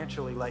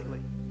financially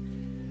lately.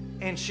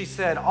 And she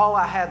said, all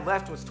I had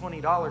left was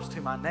 $20 to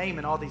my name,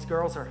 and all these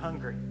girls are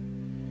hungry.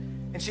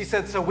 And she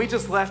said, so we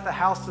just left the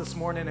house this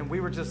morning, and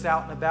we were just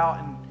out and about,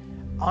 and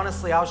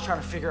honestly, I was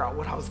trying to figure out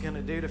what I was going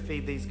to do to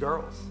feed these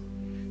girls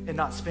and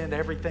not spend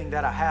everything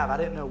that I have. I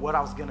didn't know what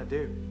I was going to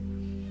do.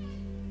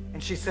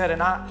 And she said,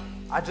 and I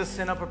just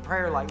sent up a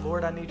prayer like,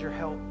 Lord, I need your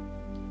help.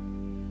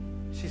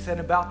 She said,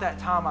 about that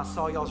time, I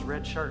saw y'all's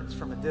red shirts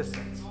from a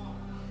distance.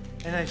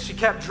 And then she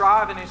kept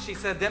driving, and she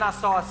said, then I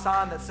saw a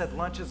sign that said,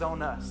 lunch is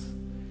on us.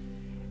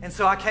 And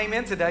so I came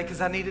in today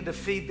because I needed to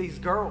feed these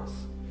girls.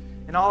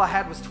 And all I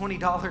had was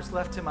 $20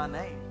 left to my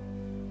name.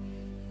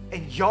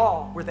 And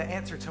y'all were the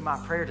answer to my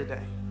prayer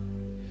today.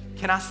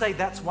 Can I say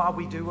that's why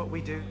we do what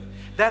we do?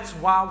 That's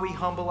why we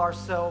humble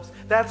ourselves.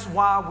 That's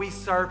why we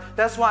serve.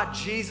 That's why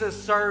Jesus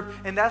served.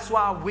 And that's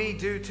why we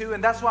do too.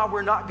 And that's why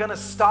we're not going to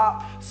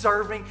stop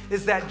serving,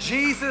 is that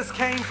Jesus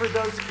came for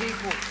those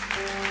people.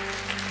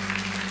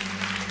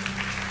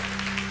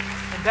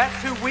 And that's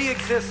who we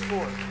exist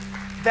for.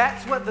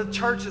 That's what the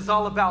church is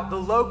all about. The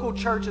local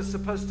church is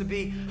supposed to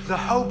be the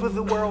hope of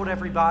the world,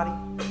 everybody.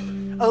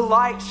 A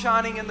light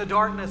shining in the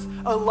darkness,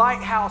 a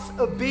lighthouse,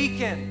 a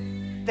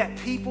beacon that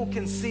people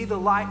can see the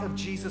light of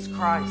Jesus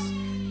Christ.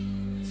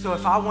 So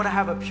if I want to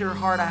have a pure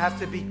heart, I have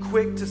to be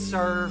quick to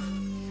serve.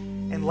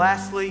 And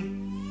lastly,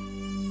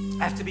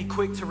 I have to be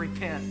quick to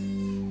repent.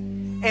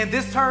 And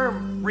this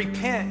term,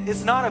 repent,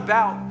 it's not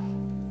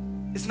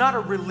a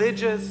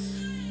religious,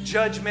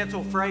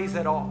 judgmental phrase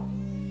at all.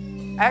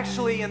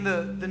 Actually, in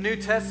the New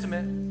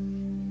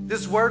Testament,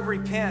 this word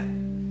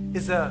repent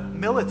is a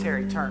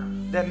military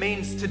term that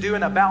means to do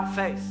an about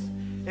face.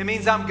 It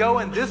means I'm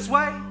going this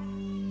way,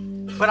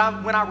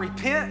 but when I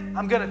repent,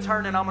 I'm going to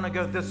turn and I'm going to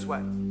go this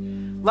way.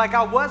 Like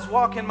I was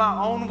walking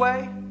my own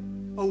way,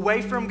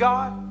 away from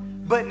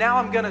God, but now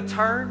I'm going to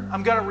turn,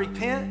 I'm going to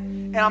repent,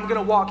 and I'm going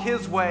to walk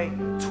His way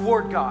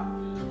toward God.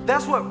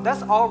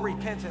 That's all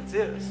repentance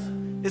is.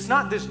 It's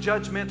not this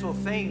judgmental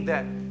thing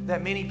that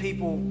many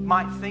people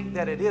might think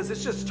that it is.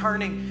 It's just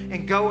turning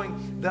and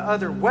going the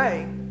other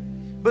way.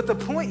 But the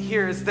point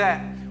here is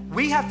that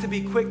we have to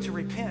be quick to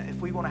repent if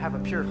we want to have a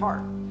pure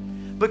heart.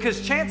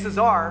 Because chances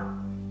are,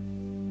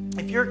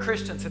 if you're a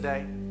Christian today,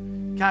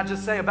 can I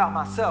just say about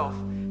myself,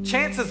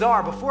 chances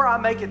are before I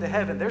make it to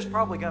heaven, there's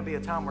probably going to be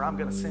a time where I'm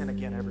going to sin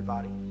again,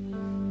 everybody.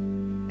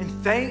 And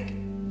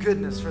thank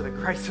goodness for the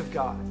grace of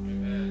God,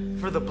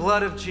 for the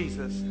blood of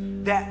Jesus,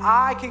 that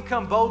I can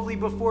come boldly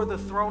before the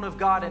throne of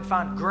God and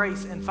find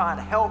grace and find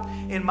help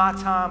in my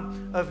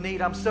time of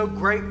need. I'm so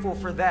grateful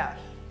for that.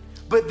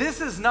 But this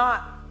is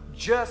not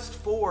just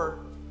for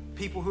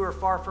people who are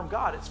far from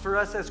God. It's for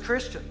us as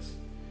Christians.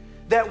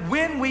 That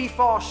when we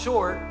fall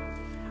short,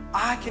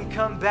 I can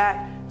come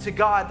back to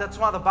God. That's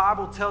why the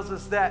Bible tells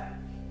us that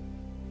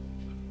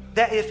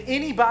if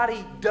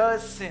anybody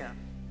does sin,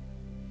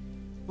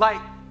 like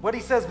what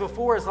he says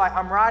before is like,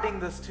 I'm writing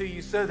this to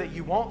you so that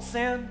you won't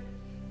sin.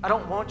 I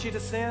don't want you to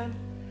sin,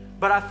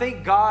 but I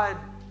think God,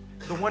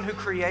 the one who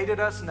created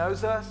us,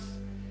 knows us,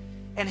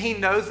 and He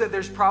knows that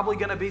there's probably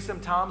going to be some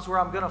times where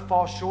I'm going to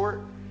fall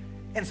short,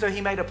 and so He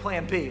made a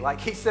plan B.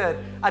 Like He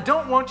said, I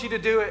don't want you to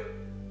do it,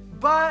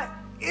 but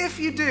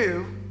if you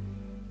do,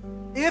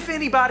 if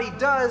anybody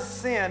does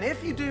sin,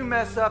 if you do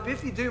mess up,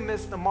 if you do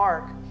miss the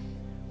mark,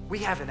 we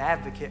have an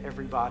advocate,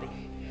 everybody,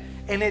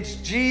 and it's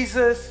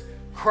Jesus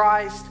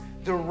Christ,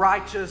 the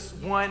righteous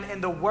one.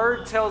 And the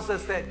word tells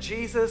us that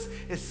Jesus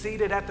is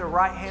seated at the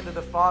right hand of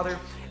the Father,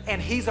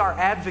 and He's our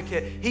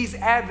advocate. He's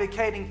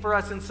advocating for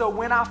us. And so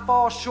when I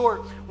fall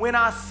short, when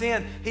I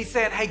sin, He's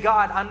saying, hey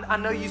God, I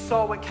know you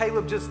saw what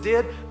Caleb just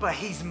did, but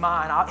he's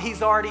mine.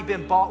 He's already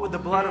been bought with the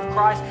blood of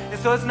Christ. And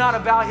so it's not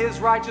about his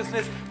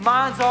righteousness.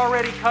 Mine's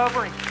already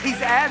covering. He's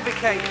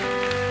advocating.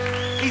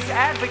 He's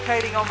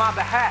advocating on my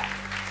behalf.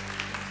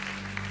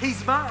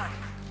 He's mine.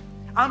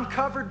 I'm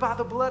covered by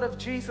the blood of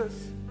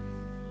Jesus.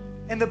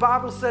 And the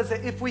Bible says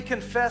that if we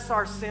confess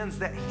our sins,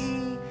 that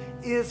He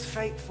is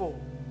faithful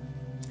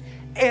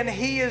and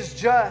He is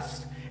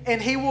just, and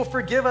He will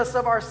forgive us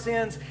of our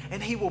sins,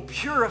 and He will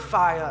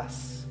purify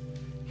us.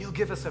 He'll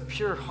give us a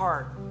pure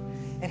heart,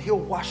 and he'll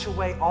wash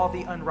away all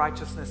the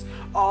unrighteousness.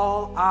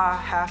 All I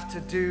have to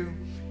do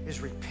is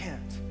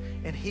repent,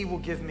 and he will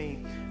give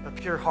me a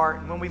pure heart.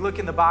 And when we look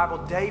in the Bible,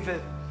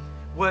 David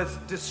was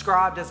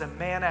described as a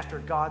man after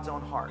God's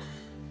own heart.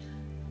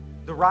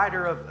 The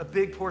writer of a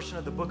big portion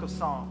of the book of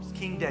Psalms,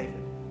 King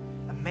David,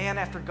 a man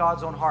after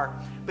God's own heart.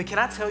 But can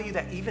I tell you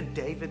that even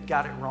David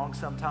got it wrong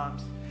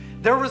sometimes?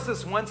 There was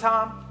this one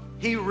time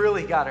he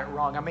really got it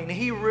wrong. I mean,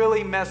 he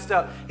really messed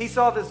up. He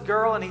saw this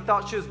girl and he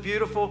thought she was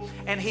beautiful,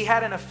 and he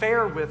had an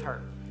affair with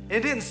her.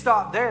 It didn't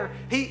stop there.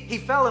 He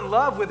fell in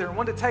love with her and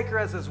wanted to take her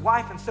as his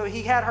wife, and so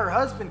he had her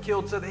husband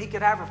killed so that he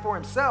could have her for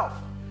himself.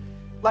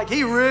 Like,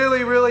 he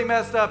really, really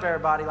messed up,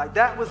 everybody. Like,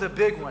 that was a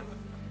big one.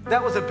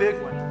 That was a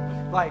big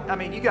one. Like, I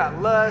mean, you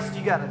got lust,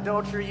 you got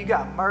adultery, you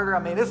got murder. I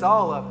mean, it's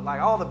all of it,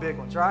 like all the big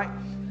ones, right?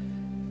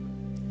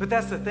 But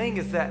that's the thing,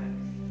 is that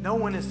no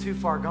one is too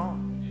far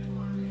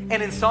gone.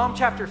 And in Psalm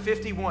chapter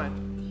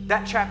 51,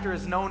 that chapter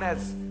is known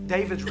as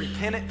David's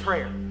repentant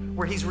prayer,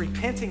 where he's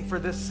repenting for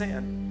this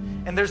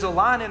sin. And there's a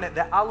line in it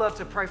that I love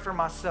to pray for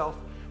myself,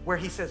 where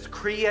he says,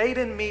 "Create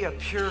in me a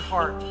pure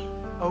heart,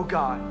 O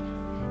God,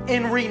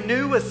 and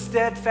renew a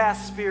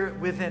steadfast spirit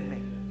within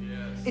me."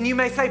 Yes. And you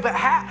may say, but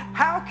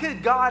how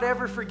could God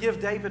ever forgive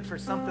David for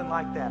something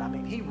like that? I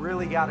mean, he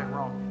really got it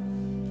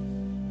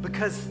wrong.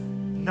 Because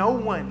no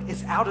one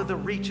is out of the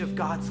reach of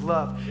God's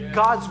love. Yeah.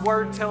 God's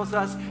word tells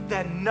us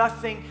that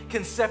nothing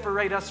can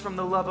separate us from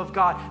the love of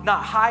God.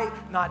 Not height,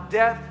 not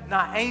depth,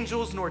 not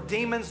angels, nor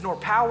demons, nor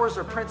powers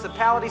or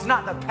principalities,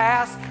 not the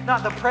past,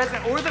 not the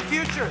present, or the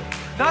future.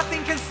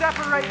 Nothing can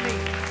separate me.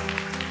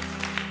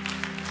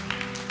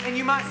 And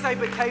you might say,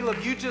 but Caleb,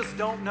 you just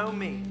don't know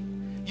me.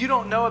 You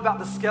don't know about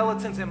the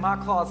skeletons in my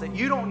closet.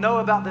 You don't know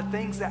about the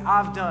things that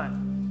I've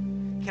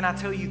done. Can I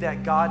tell you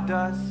that God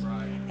does?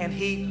 And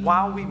he,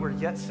 while we were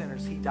yet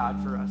sinners, he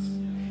died for us.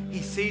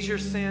 He sees your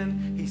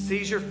sin, he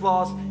sees your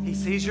flaws, he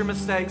sees your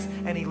mistakes,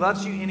 and he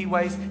loves you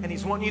anyways. And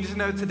he's wanting you to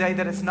know today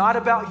that it's not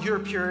about your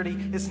purity,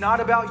 it's not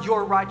about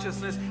your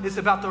righteousness, it's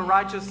about the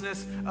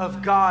righteousness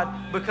of God.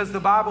 Because the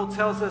Bible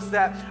tells us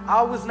that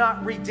I was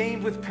not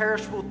redeemed with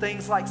perishable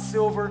things like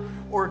silver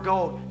or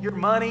gold. Your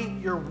money,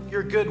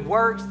 your good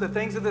works, the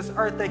things of this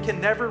earth, they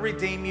can never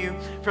redeem you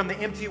from the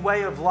empty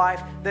way of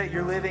life that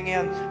you're living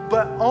in.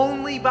 But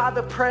only by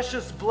the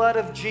precious blood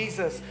of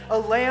Jesus, a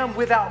lamb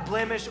without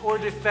blemish or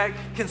defect,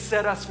 can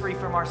set us free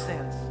from our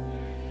sins.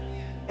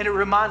 And it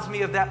reminds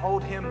me of that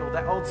old hymnal,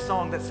 that old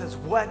song that says,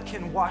 "What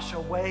can wash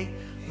away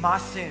my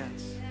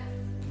sins?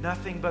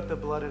 Nothing but the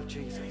blood of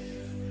Jesus."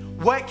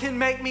 What can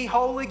make me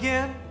whole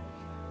again?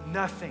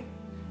 Nothing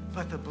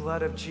but the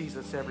blood of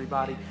Jesus,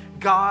 everybody.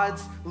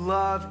 God's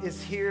love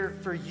is here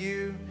for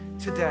you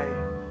today.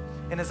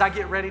 And as I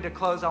get ready to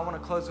close, I want to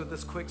close with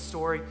this quick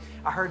story.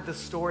 I heard this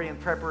story in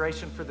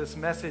preparation for this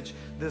message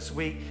this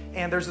week.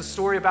 And there's a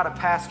story about a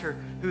pastor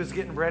who is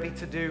getting ready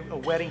to do a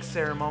wedding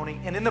ceremony.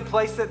 And in the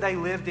place that they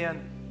lived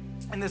in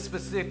this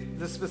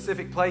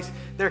specific place,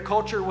 their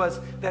culture was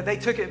that they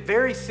took it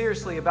very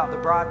seriously about the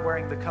bride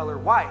wearing the color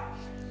white.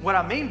 What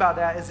I mean by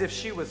that is if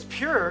she was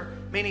pure,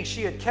 meaning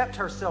she had kept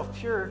herself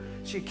pure,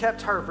 she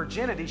kept her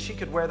virginity, she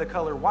could wear the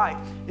color white.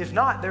 If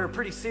not, they were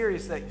pretty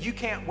serious that you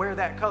can't wear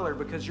that color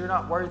because you're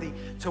not worthy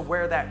to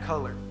wear that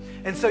color.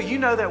 And so you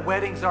know that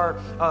weddings are,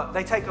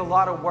 they take a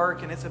lot of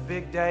work and it's a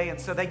big day. And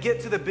so they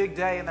get to the big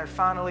day and they're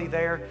finally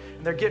there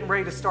and they're getting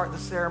ready to start the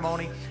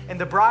ceremony. And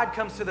the bride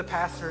comes to the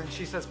pastor and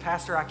she says,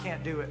 "Pastor, I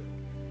can't do it.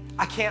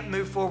 I can't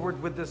move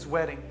forward with this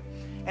wedding."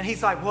 And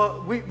he's like,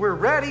 "Well, we're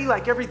ready.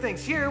 Like,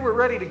 everything's here. We're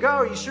ready to go.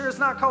 Are you sure it's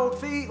not cold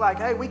feet? Like,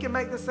 hey, we can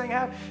make this thing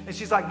happen." And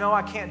she's like, "No,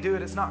 I can't do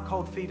it. It's not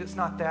cold feet. It's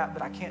not that,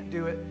 but I can't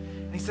do it."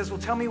 And he says,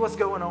 "Well, tell me what's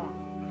going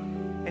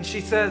on." And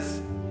she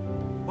says,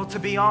 "Well, to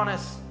be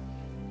honest,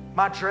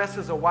 my dress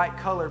is a white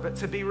color, but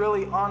to be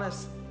really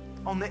honest,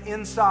 on the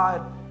inside,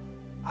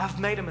 I've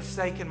made a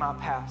mistake in my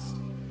past.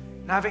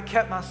 And I haven't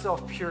kept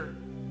myself pure.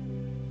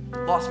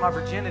 Lost my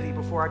virginity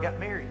before I got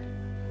married.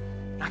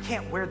 And I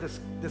can't wear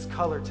this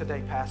color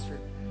today, Pastor."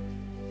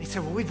 He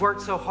said, "Well, we've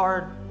worked so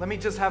hard. Let me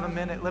just have a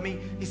minute.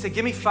 He said,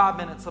 "Give me 5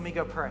 minutes. Let me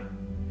go pray."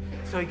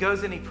 So he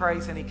goes and he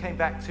prays and he came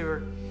back to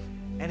her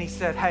and he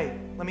said, "Hey,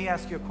 let me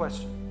ask you a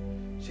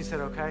question." She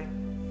said, "Okay."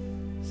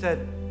 He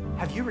said,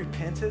 "Have you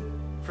repented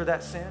for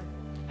that sin?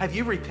 Have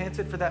you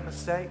repented for that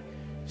mistake?"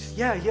 She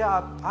said,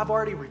 Yeah, I've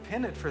already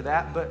repented for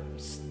that, but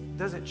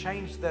does it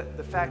change the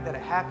fact that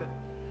it happened?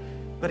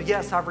 But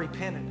yes, I've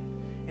repented."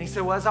 And he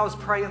said, "Well, as I was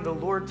praying, the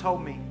Lord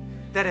told me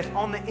that if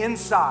on the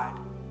inside,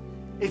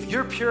 if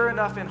you're pure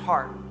enough in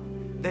heart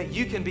that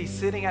you can be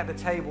sitting at the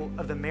table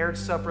of the marriage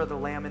supper of the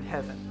Lamb in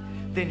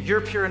heaven, then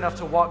you're pure enough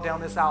to walk down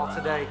this aisle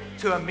today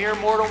to a mere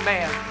mortal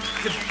man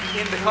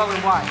in the color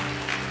white.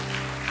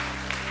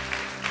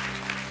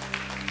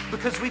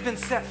 Because we've been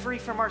set free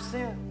from our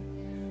sin.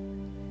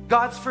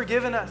 God's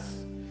forgiven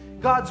us.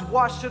 God's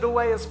washed it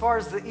away as far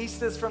as the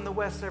east is from the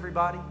west,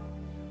 everybody.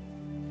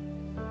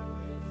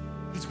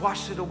 He's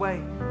washed it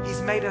away.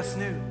 He's made us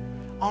new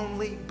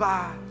only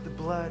by the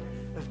blood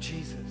of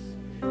Jesus.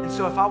 And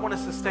so if I want to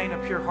sustain a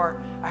pure heart,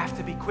 I have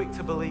to be quick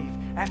to believe.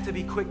 I have to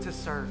be quick to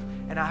serve.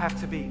 And I have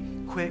to be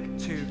quick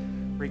to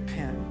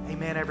repent.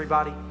 Amen,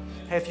 everybody.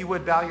 Hey, if you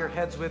would bow your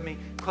heads with me,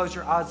 close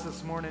your eyes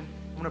this morning.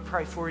 I'm going to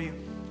pray for you.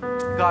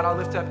 God, I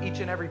lift up each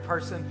and every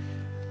person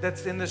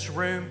that's in this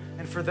room,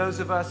 and for those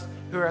of us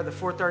who are at the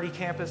 430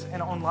 campus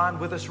and online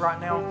with us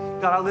right now,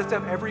 God, I lift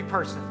up every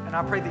person, and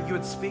I pray that you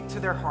would speak to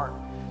their heart.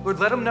 Lord,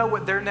 let them know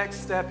what their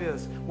next step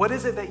is. What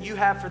is it that you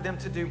have for them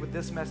to do with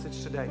this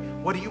message today?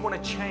 What do you want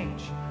to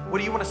change? What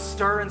do you want to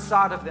stir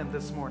inside of them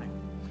this morning?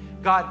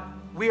 God,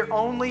 we are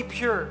only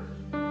pure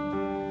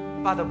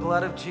by the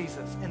blood of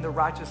Jesus and the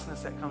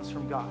righteousness that comes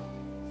from God.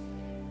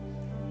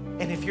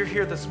 And if you're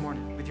here this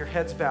morning with your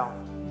heads bowed,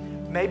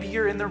 maybe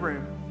you're in the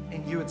room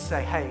and you would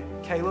say, hey,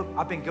 Caleb,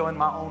 I've been going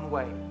my own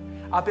way.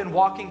 I've been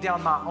walking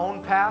down my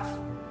own path,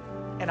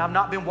 and I've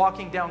not been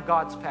walking down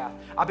God's path.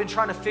 I've been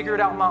trying to figure it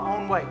out my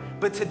own way.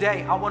 But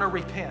today, I want to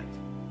repent.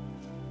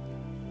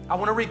 I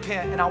want to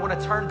repent, and I want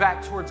to turn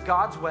back towards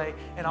God's way,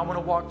 and I want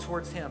to walk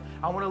towards Him.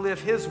 I want to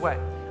live His way.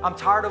 I'm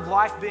tired of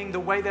life being the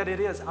way that it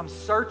is. I'm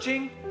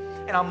searching,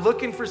 and I'm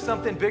looking for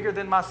something bigger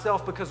than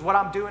myself because what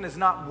I'm doing is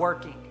not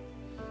working.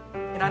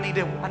 And I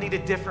need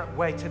a different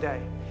way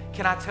today.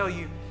 Can I tell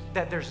you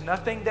that there's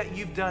nothing that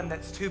you've done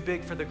that's too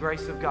big for the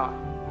grace of God?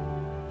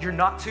 You're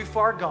not too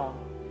far gone.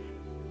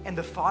 And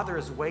the Father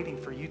is waiting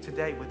for you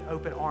today with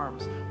open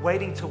arms,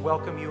 waiting to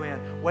welcome you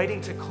in,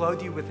 waiting to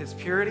clothe you with His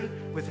purity,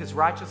 with His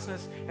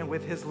righteousness, and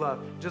with His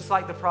love, just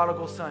like the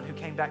prodigal son who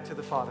came back to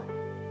the Father.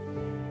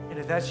 And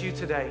if that's you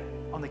today,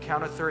 on the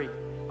count of 3,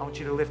 I want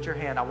you to lift your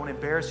hand. I won't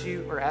embarrass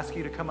you or ask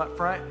you to come up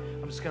front.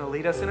 I'm just going to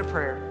lead us in a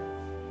prayer.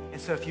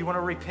 And so if you want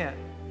to repent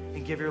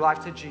and give your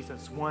life to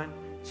Jesus, 1,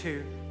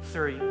 2,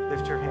 3,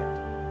 lift your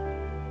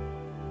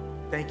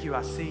hand. Thank you.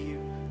 I see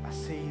you. I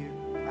see you.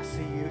 I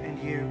see you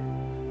and you.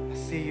 I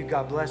see you.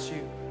 God bless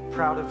you.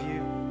 Proud of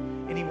you.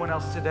 Anyone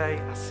else today?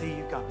 I see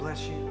you. God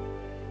bless you.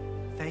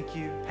 Thank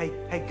you.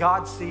 Hey,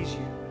 God sees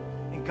you,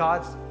 and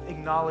God's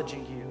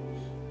acknowledging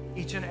you.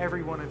 Each and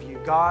every one of you.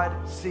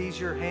 God sees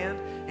your hand,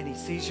 and He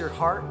sees your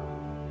heart,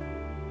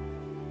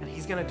 and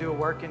He's going to do a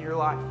work in your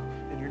life,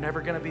 and you're never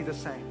going to be the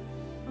same.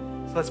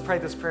 So let's pray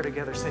this prayer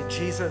together. Say,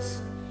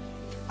 Jesus,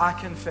 I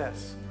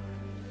confess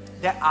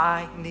that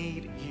I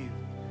need you.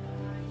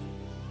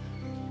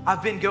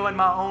 I've been going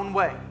my own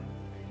way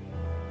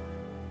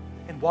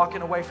and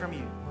walking away from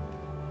you.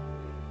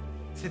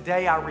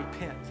 Today I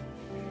repent.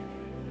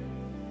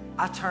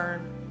 I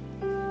turn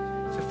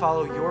to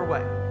follow your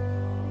way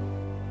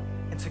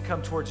and to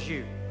come towards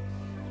you.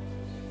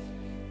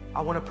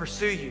 I want to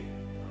pursue you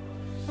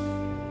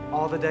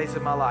all the days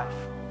of my life.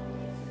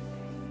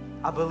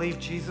 I believe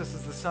Jesus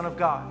is the Son of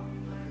God.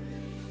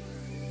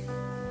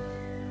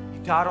 You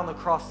died on the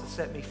cross to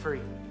set me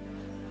free.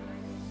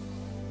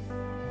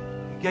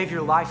 You gave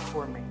your life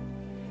for me.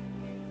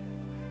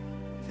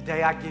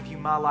 Today I give you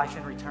my life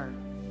in return.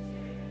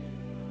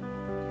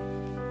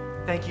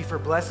 Thank you for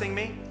blessing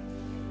me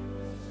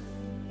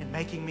and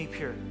making me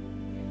pure.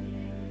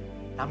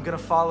 I'm going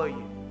to follow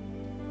you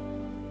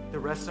the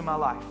rest of my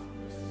life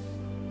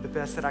the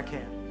best that I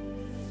can.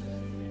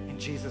 In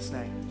Jesus'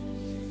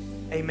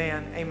 name,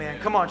 amen, amen.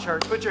 Come on,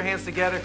 church, put your hands together.